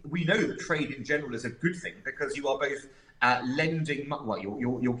if we know that trade in general is a good thing because you are both lending,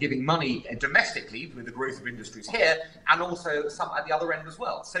 you're giving money domestically with the growth of industries here, and also some at the other end as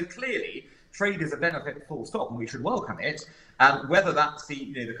well. So clearly, trade is a benefit, full stop, and we should welcome it. Whether that's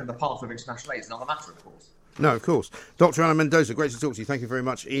the kind of path of international aid is another matter, of course. No, of course. Dr. Alan Mendoza, great to talk to you. Thank you very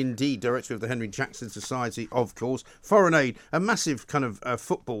much indeed. Director of the Henry Jackson Society, of course. Foreign aid, a massive kind of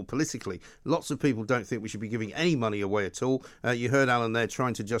football politically. Lots of people don't think we should be giving any money away at all. You heard Alan there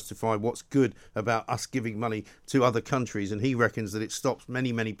trying to justify what's good about us giving money to other countries, and he reckons that it stops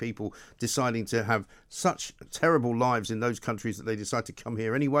many, many people deciding to have such terrible lives in those countries that they decide to come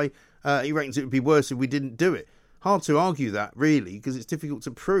here anyway. He reckons it would be worse if we didn't do it. Hard to argue that, really, because it's difficult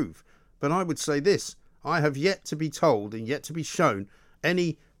to prove. But I would say this. I have yet to be told and yet to be shown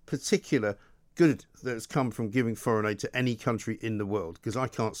any particular good that has come from giving foreign aid to any country in the world, because I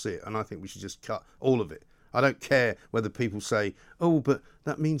can't see it, and I think we should just cut all of it. I don't care whether people say, oh, but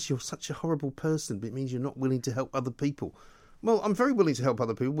that means you're such a horrible person, but it means you're not willing to help other people. Well, I'm very willing to help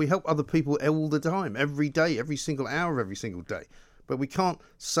other people. We help other people all the time, every day, every single hour, every single day. but we can't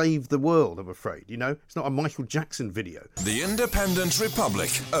save the world, I'm afraid. You know, it's not a Michael Jackson video. The Independent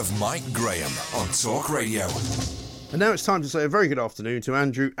Republic of Mike Graham on Talk Radio. And now it's time to say a very good afternoon to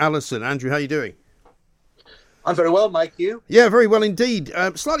Andrew Allison. Andrew, how are you doing? I'm very well, Mike. You? Yeah, very well indeed.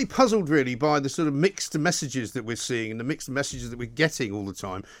 Slightly puzzled, really, by the sort of mixed messages that we're seeing and the mixed messages that we're getting all the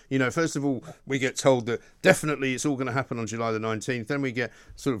time. You know, first of all, we get told that definitely it's all going to happen on July the 19th. Then we get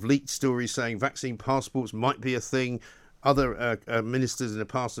sort of leaked stories saying vaccine passports might be a thing. Other ministers in the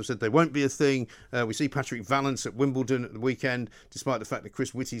past have said they won't be a thing. We see Patrick Vallance at Wimbledon at the weekend, despite the fact that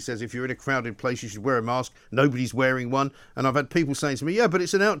Chris Whitty says if you're in a crowded place, you should wear a mask. Nobody's wearing one. And I've had people saying to me, yeah, but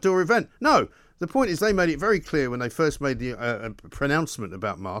it's an outdoor event. No. The point is they made it very clear when they first made the pronouncement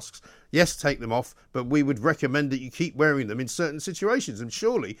about masks. Yes, take them off, but we would recommend that you keep wearing them in certain situations. And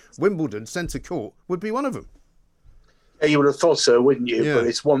surely Wimbledon Centre Court would be one of them. Yeah, you would have thought so, wouldn't you? Yeah. But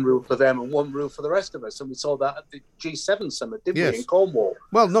it's one rule for them and one rule for the rest of us. And we saw that at the G7 summit, didn't we, in Cornwall?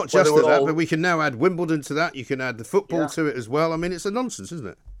 Well, not just at that, but we can now add Wimbledon to that. You can add the football to it as well. I mean, it's a nonsense, isn't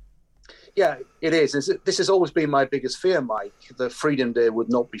it? Yeah, it is. This has always been my biggest fear, Mike. That Freedom Day would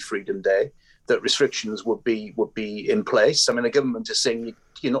not be Freedom Day, that restrictions would be in place. I mean, the government is saying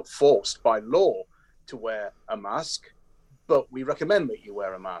you're not forced by law to wear a mask, but we recommend that you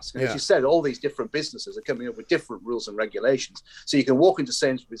wear a mask. And as you said, all these different businesses are coming up with different rules and regulations. So you can walk into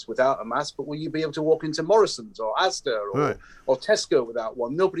Sainsbury's without a mask, but will you be able to walk into Morrison's or Asda or Tesco without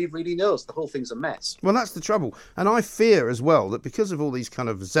one? Nobody really knows. The whole thing's a mess. Well, that's the trouble. And I fear as well that because of all these kind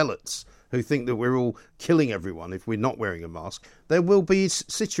of zealots who think that we're all killing everyone if we're not wearing a mask, there will be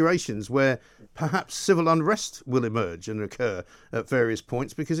situations where perhaps civil unrest will emerge and occur at various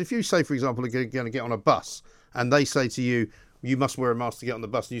points. Because if you say, for example, you're going to get on a bus and they say to you, you must wear a mask to get on the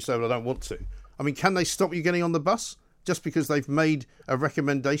bus, and you say, well, I don't want to. I mean, can they stop you getting on the bus just because they've made a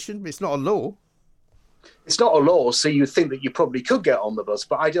recommendation? It's not a law. It's not a law, so you think that you probably could get on the bus,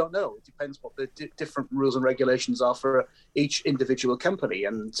 but I don't know. It depends what the different rules and regulations are for each individual company.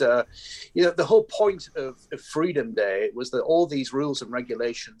 And, you know, the whole point of Freedom Day was that all these rules and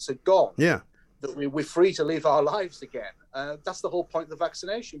regulations had gone. Yeah. That we're free to live our lives again. That's the whole point of the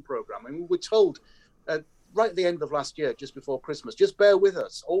vaccination program. I mean, we were told right at the end of last year, just before Christmas, just bear with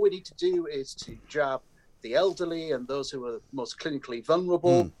us. All we need to do is to jab the elderly and those who are most clinically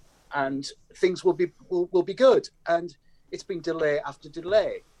vulnerable, and things will be good. And it's been delay after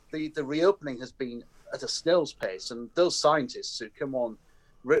delay. The reopening has been at a snail's pace, and those scientists who come on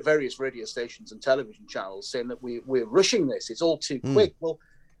various radio stations and television channels saying that we're rushing this, it's all too quick. Well,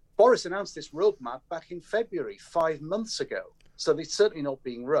 Boris announced this roadmap back in February, 5 months ago. So it's certainly not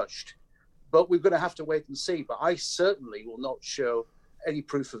being rushed. But we're going to have to wait and see. But I certainly will not show any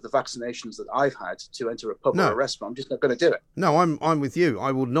proof of the vaccinations that I've had to enter a pub or a restaurant. I'm just not going to do it. No, I'm with you.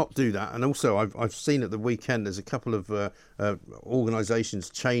 I will not do that. And also, I've seen at the weekend there's a couple of organisations,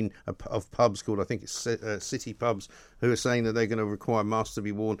 chain of pubs called, I think it's City Pubs, who are saying that they're going to require masks to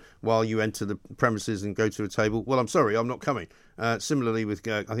be worn while you enter the premises and go to a table. Well, I'm sorry, I'm not coming. Similarly with,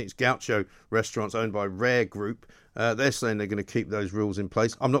 I think it's Gaucho restaurants owned by Rare Group. They're saying they're going to keep those rules in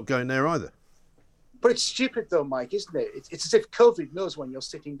place. I'm not going there either. But it's stupid, though, Mike, isn't it? It's as if COVID knows when you're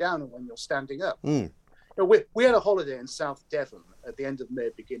sitting down and when you're standing up. You know, we had a holiday in South Devon at the end of May,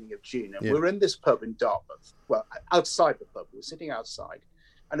 beginning of June, and we were in this pub in Dartmouth. Well, outside the pub, we were sitting outside,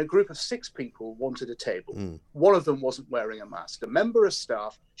 and a group of 6 people wanted a table. One of them wasn't wearing a mask. A member of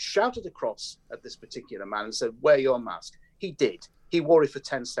staff shouted across at this particular man and said, "Wear your mask." He did. He wore it for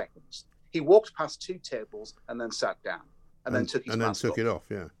 10 seconds. He walked past 2 tables and then sat down, and then took his mask off. And then took it off,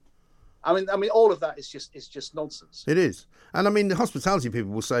 yeah. I mean, all of that is just nonsense. It is. And I mean, the hospitality people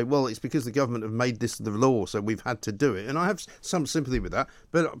will say, well, it's because the government have made this the law, so we've had to do it. And I have some sympathy with that.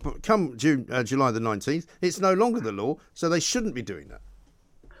 But come July the 19th, it's no longer the law, so they shouldn't be doing that.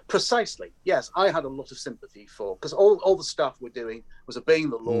 Precisely. Yes, I had a lot of sympathy for, because all the stuff we're doing was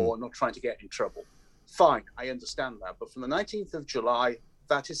obeying the law and not trying to get in trouble. Fine, I understand that. But from the 19th of July,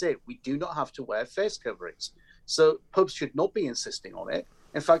 that is it. We do not have to wear face coverings. So pubs should not be insisting on it.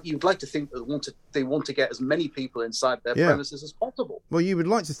 In fact, you'd like to think that they want to get as many people inside their premises as possible. Well, you would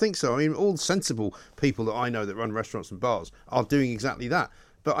like to think so. I mean, all sensible people that I know that run restaurants and bars are doing exactly that.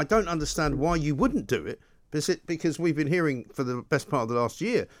 But I don't understand why you wouldn't do it, because we've been hearing for the best part of the last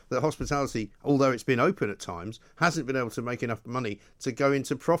year that hospitality, although it's been open at times, hasn't been able to make enough money to go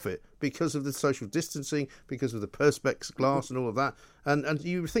into profit because of the social distancing, because of the Perspex glass and all of that. And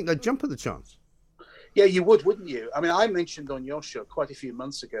you would think they'd jump at the chance. Yeah, you would, wouldn't you? I mean, I mentioned on your show quite a few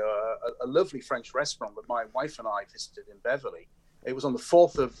months ago a lovely French restaurant that my wife and I visited in Beverley. It was on the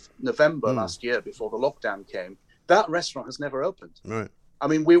 4th of November last year, before the lockdown came. That restaurant has never opened. Right. I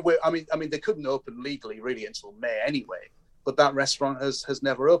mean, they couldn't open legally really until May anyway. but that restaurant has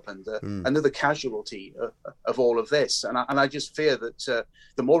never opened. Another casualty of all of this. And I just fear that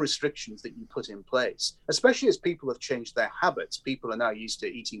the more restrictions that you put in place, especially as people have changed their habits, people are now used to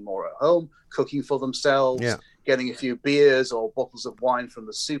eating more at home, cooking for themselves, getting a few beers or bottles of wine from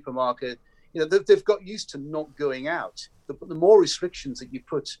the supermarket. They've got used to not going out. The more restrictions that you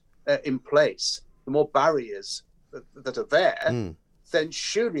put in place, the more barriers that are there, then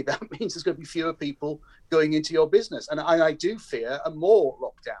surely that means there's going to be fewer people going into your business. And I do fear more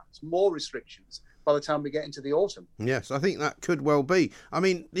lockdowns, more restrictions by the time we get into the autumn. Yes, I think that could well be. I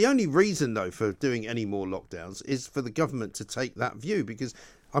mean, the only reason, though, for doing any more lockdowns is for the government to take that view, because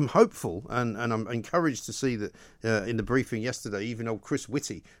I'm hopeful and I'm encouraged to see that in the briefing yesterday, even old Chris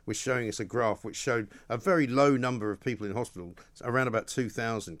Whitty was showing us a graph which showed a very low number of people in hospital, around about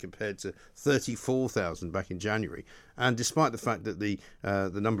 2,000 compared to 34,000 back in January. And despite the fact that the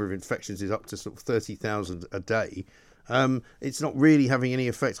number of infections is up to sort of 30,000 a day, it's not really having any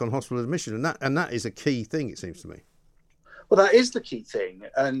effect on hospital admission. And that is a key thing, it seems to me. Well, that is the key thing.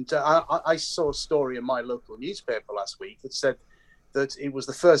 And I saw a story in my local newspaper last week that said that it was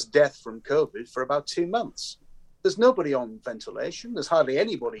the first death from COVID for about 2 months. There's nobody on ventilation. There's hardly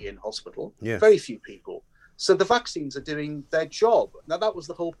anybody in hospital. Yes. Very few people. So the vaccines are doing their job. Now, that was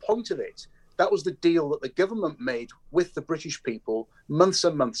the whole point of it. That was the deal that the government made with the British people months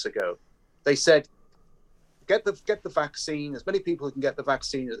and months ago. They said, get the vaccine, as many people who can get the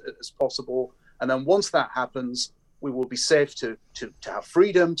vaccine as possible. And then once that happens, we will be safe to have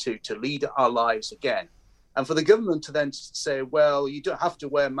freedom, to lead our lives again. And for the government to then say, well, you don't have to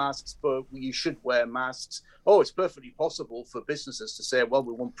wear masks, but you should wear masks. Oh, it's perfectly possible for businesses to say, well,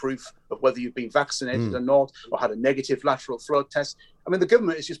 we want proof of whether you've been vaccinated or not, or had a negative lateral flow test. I mean, the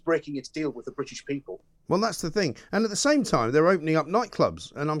government is just breaking its deal with the British people. Well, that's the thing. And at the same time, they're opening up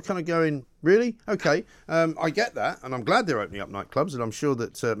nightclubs. And I'm kind of going, really? Okay, I get that. And I'm glad they're opening up nightclubs. And I'm sure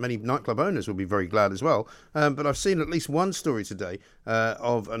that many nightclub owners will be very glad as well. But I've seen at least one story today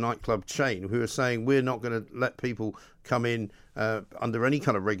of a nightclub chain who are saying we're not going to let people come in under any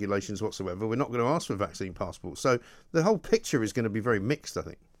kind of regulations whatsoever. We're not going to ask for vaccine passports. So the whole picture is going to be very mixed, I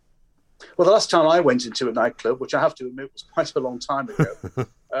think. Well, the last time I went into a nightclub, which I have to admit was quite a long time ago,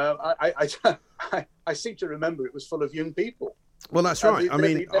 I seem to remember it was full of young people. Well, that's right.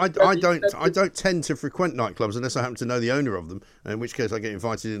 I don't tend to frequent nightclubs unless I happen to know the owner of them, in which case I get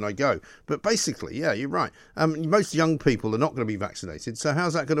invited and I go. But basically, yeah, you're right. Most young people are not going to be vaccinated. So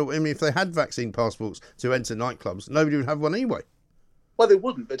how's that going to... I mean, if they had vaccine passports to enter nightclubs, nobody would have one anyway. Well, they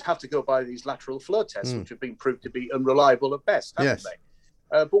wouldn't. They'd have to go by these lateral flow tests, which have been proved to be unreliable at best, haven't they?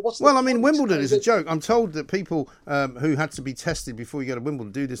 But what's well, I mean, Wimbledon is a joke. I'm told that people who had to be tested before you go to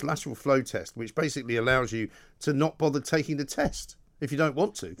Wimbledon do this lateral flow test, which basically allows you to not bother taking the test if you don't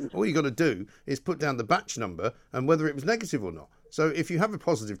want to. All you got to do is put down the batch number and whether it was negative or not. So if you have a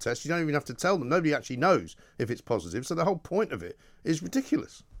positive test, you don't even have to tell them. Nobody actually knows if it's positive. So the whole point of it is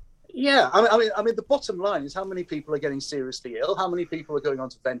ridiculous. Yeah, I mean, the bottom line is how many people are getting seriously ill, how many people are going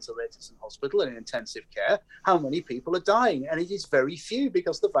onto ventilators in hospital and in intensive care, how many people are dying, and it is very few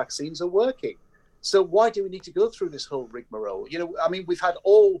because the vaccines are working. So why do we need to go through this whole rigmarole? I mean, we've had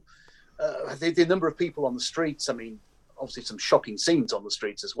all the number of people on the streets. I mean, obviously some shocking scenes on the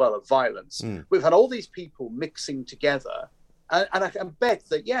streets as well of violence. We've had all these people mixing together, and I can bet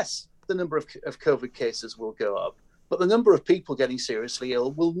that yes, the number of COVID cases will go up. But the number of people getting seriously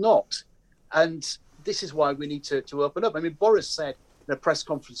ill will not. And this is why we need to open up. I mean, Boris said in a press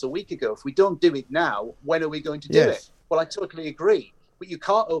conference a week ago, if we don't do it now, when are we going to do it? Well, I totally agree. But you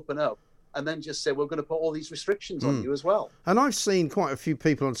can't open up and then just say, we're going to put all these restrictions on you as well. And I've seen quite a few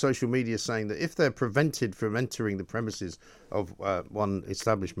people on social media saying that if they're prevented from entering the premises of one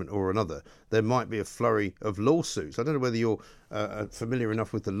establishment or another, there might be a flurry of lawsuits. I don't know whether you're familiar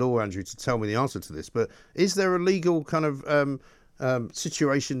enough with the law, Andrew, to tell me the answer to this, but is there a legal kind of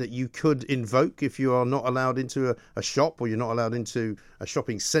situation that you could invoke if you are not allowed into a shop, or you're not allowed into a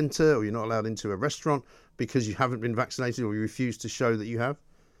shopping centre, or you're not allowed into a restaurant because you haven't been vaccinated or you refuse to show that you have?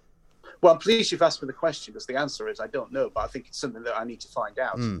 Well, I'm pleased you've asked me the question, because the answer is I don't know, but I think it's something that I need to find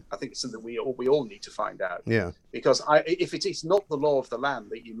out. I think it's something we all need to find out. Yeah. Because if it is not the law of the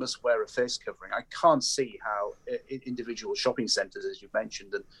land that you must wear a face covering, I can't see how individual shopping centres, as you've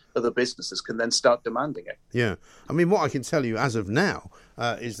mentioned, and other businesses can then start demanding it. Yeah. I mean, what I can tell you as of now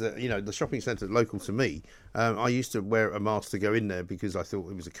is that, the shopping centre local to me, I used to wear a mask to go in there because I thought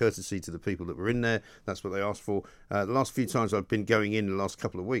it was a courtesy to the people that were in there. That's what they asked for. The last few times I've been going in the last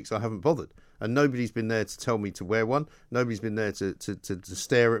couple of weeks, I haven't bothered. And nobody's been there to tell me to wear one. Nobody's been there to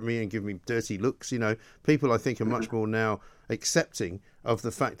stare at me and give me dirty looks. People, I think, are much more now accepting of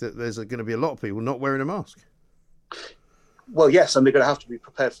the fact that there's going to be a lot of people not wearing a mask. Well, yes, and they're going to have to be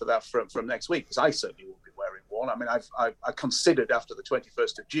prepared for that from next week, because I certainly won't be wearing one. I mean, I considered after the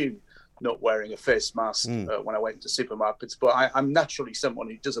 21st of June not wearing a face mask when I went to supermarkets, but I'm naturally someone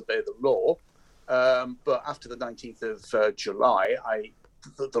who does obey the law. But after the 19th of July,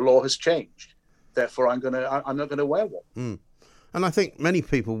 the law has changed. Therefore, I'm not going to wear one. And I think many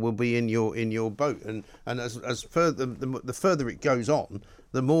people will be in your boat, and as further the further it goes on,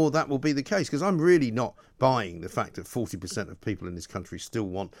 the more that will be the case. Because I'm really not buying the fact that 40% of people in this country still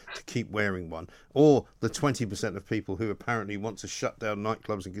want to keep wearing one, or the 20% of people who apparently want to shut down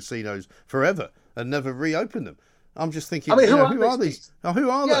nightclubs and casinos forever and never reopen them. I'm just thinking, who are these? Who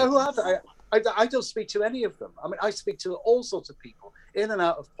are they? Who are they? I don't speak to any of them. I mean, I speak to all sorts of people in and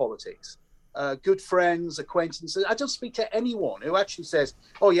out of politics. Good friends, acquaintances. I don't speak to anyone who actually says,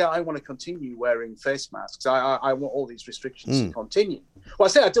 "Oh yeah, I want to continue wearing face masks. I want all these restrictions to continue." Well, I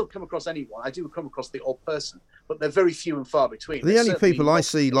say I don't come across anyone. I do come across the odd person, but they're very few and far between. The only people I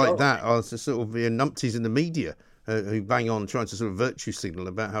see like that are the sort of numpties in the media who bang on trying to sort of virtue signal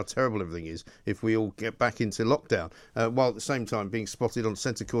about how terrible everything is if we all get back into lockdown, while at the same time being spotted on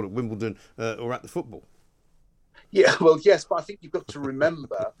centre court at Wimbledon or at the football. Yeah, well, yes, but I think you've got to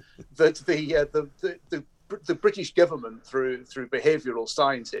remember that the British government, through behavioural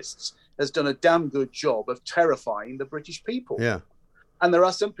scientists, has done a damn good job of terrifying the British people. Yeah, and there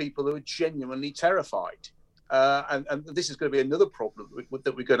are some people who are genuinely terrified, and this is going to be another problem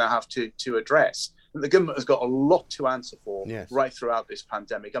that we're going to have to address. And the government has got a lot to answer for right throughout this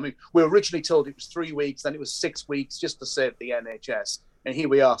pandemic. I mean, we were originally told it was 3 weeks, then it was 6 weeks just to save the NHS. And here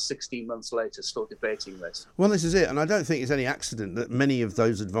we are 16 months later still debating this. Well, this is it. And I don't think it's any accident that many of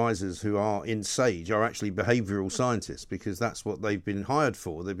those advisors who are in SAGE are actually behavioural scientists, because that's what they've been hired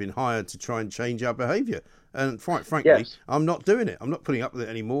for. They've been hired to try and change our behaviour. And quite frankly, I'm not doing it. I'm not putting up with it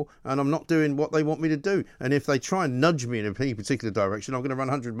anymore. And I'm not doing what they want me to do. And if they try and nudge me in any particular direction, I'm going to run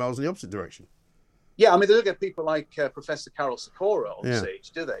 100 miles in the opposite direction. Yeah, I mean, they don't get people like Professor Carol Sikora on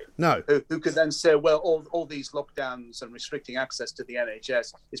SAGE, do they? No. Who could then say, well, all these lockdowns and restricting access to the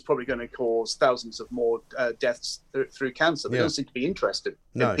NHS is probably going to cause thousands of more deaths through cancer. They don't seem to be interested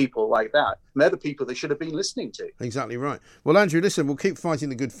in people like that. And they're the people they should have been listening to. Exactly right. Well, Andrew, listen, we'll keep fighting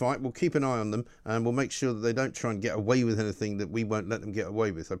the good fight. We'll keep an eye on them, and we'll make sure that they don't try and get away with anything that we won't let them get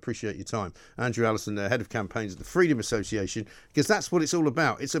away with. I appreciate your time. Andrew Allison, Head of Campaigns at the Freedom Association, because that's what it's all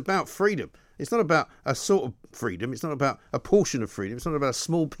about. It's about freedom. It's not about a sort of freedom. It's not about a portion of freedom. It's not about a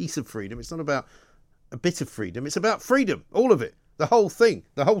small piece of freedom. It's not about a bit of freedom. It's about freedom. All of it. The whole thing.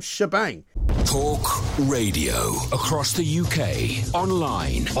 The whole shebang. Talk Radio. Across the UK.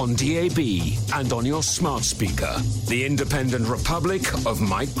 Online. On DAB. And on your smart speaker. The Independent Republic of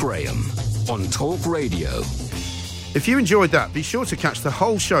Mike Graham. On Talk Radio. If you enjoyed that, be sure to catch the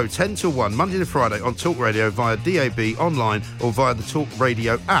whole show 10 till 1, Monday to Friday on Talk Radio via DAB, online or via the Talk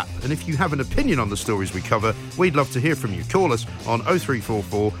Radio app. And if you have an opinion on the stories we cover, we'd love to hear from you. Call us on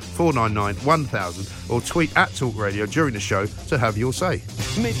 0344 499 1000 or tweet at Talk Radio during the show to have your say.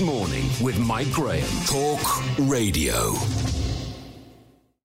 Mid-morning with Mike Graham. Talk Radio.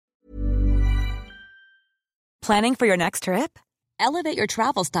 Planning for your next trip? Elevate your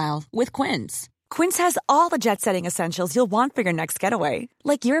travel style with Quince. Quince has all the jet-setting essentials you'll want for your next getaway,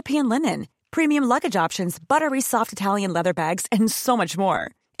 like European linen, premium luggage options, buttery soft Italian leather bags, and so much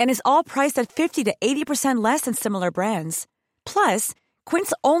more. And is all priced at 50 to 80% less than similar brands. Plus,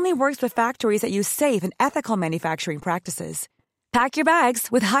 Quince only works with factories that use safe and ethical manufacturing practices. Pack your bags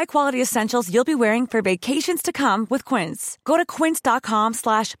with high-quality essentials you'll be wearing for vacations to come with Quince. Go to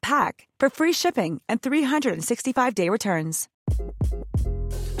quince.com/pack for free shipping and 365-day returns.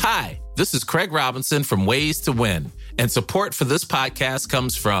 Hi, this is Craig Robinson from Ways to Win, and support for this podcast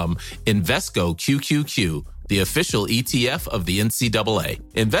comes from Invesco QQQ, the official ETF of the NCAA.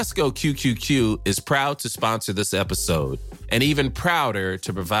 Invesco QQQ is proud to sponsor this episode, and even prouder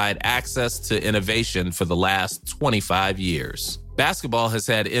to provide access to innovation for the last 25 years. Basketball has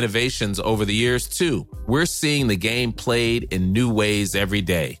had innovations over the years, too. We're seeing the game played in new ways every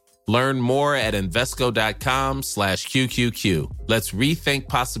day. Learn more at Invesco.com/QQQ. Let's rethink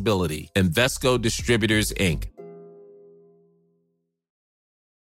possibility. Invesco Distributors, Inc.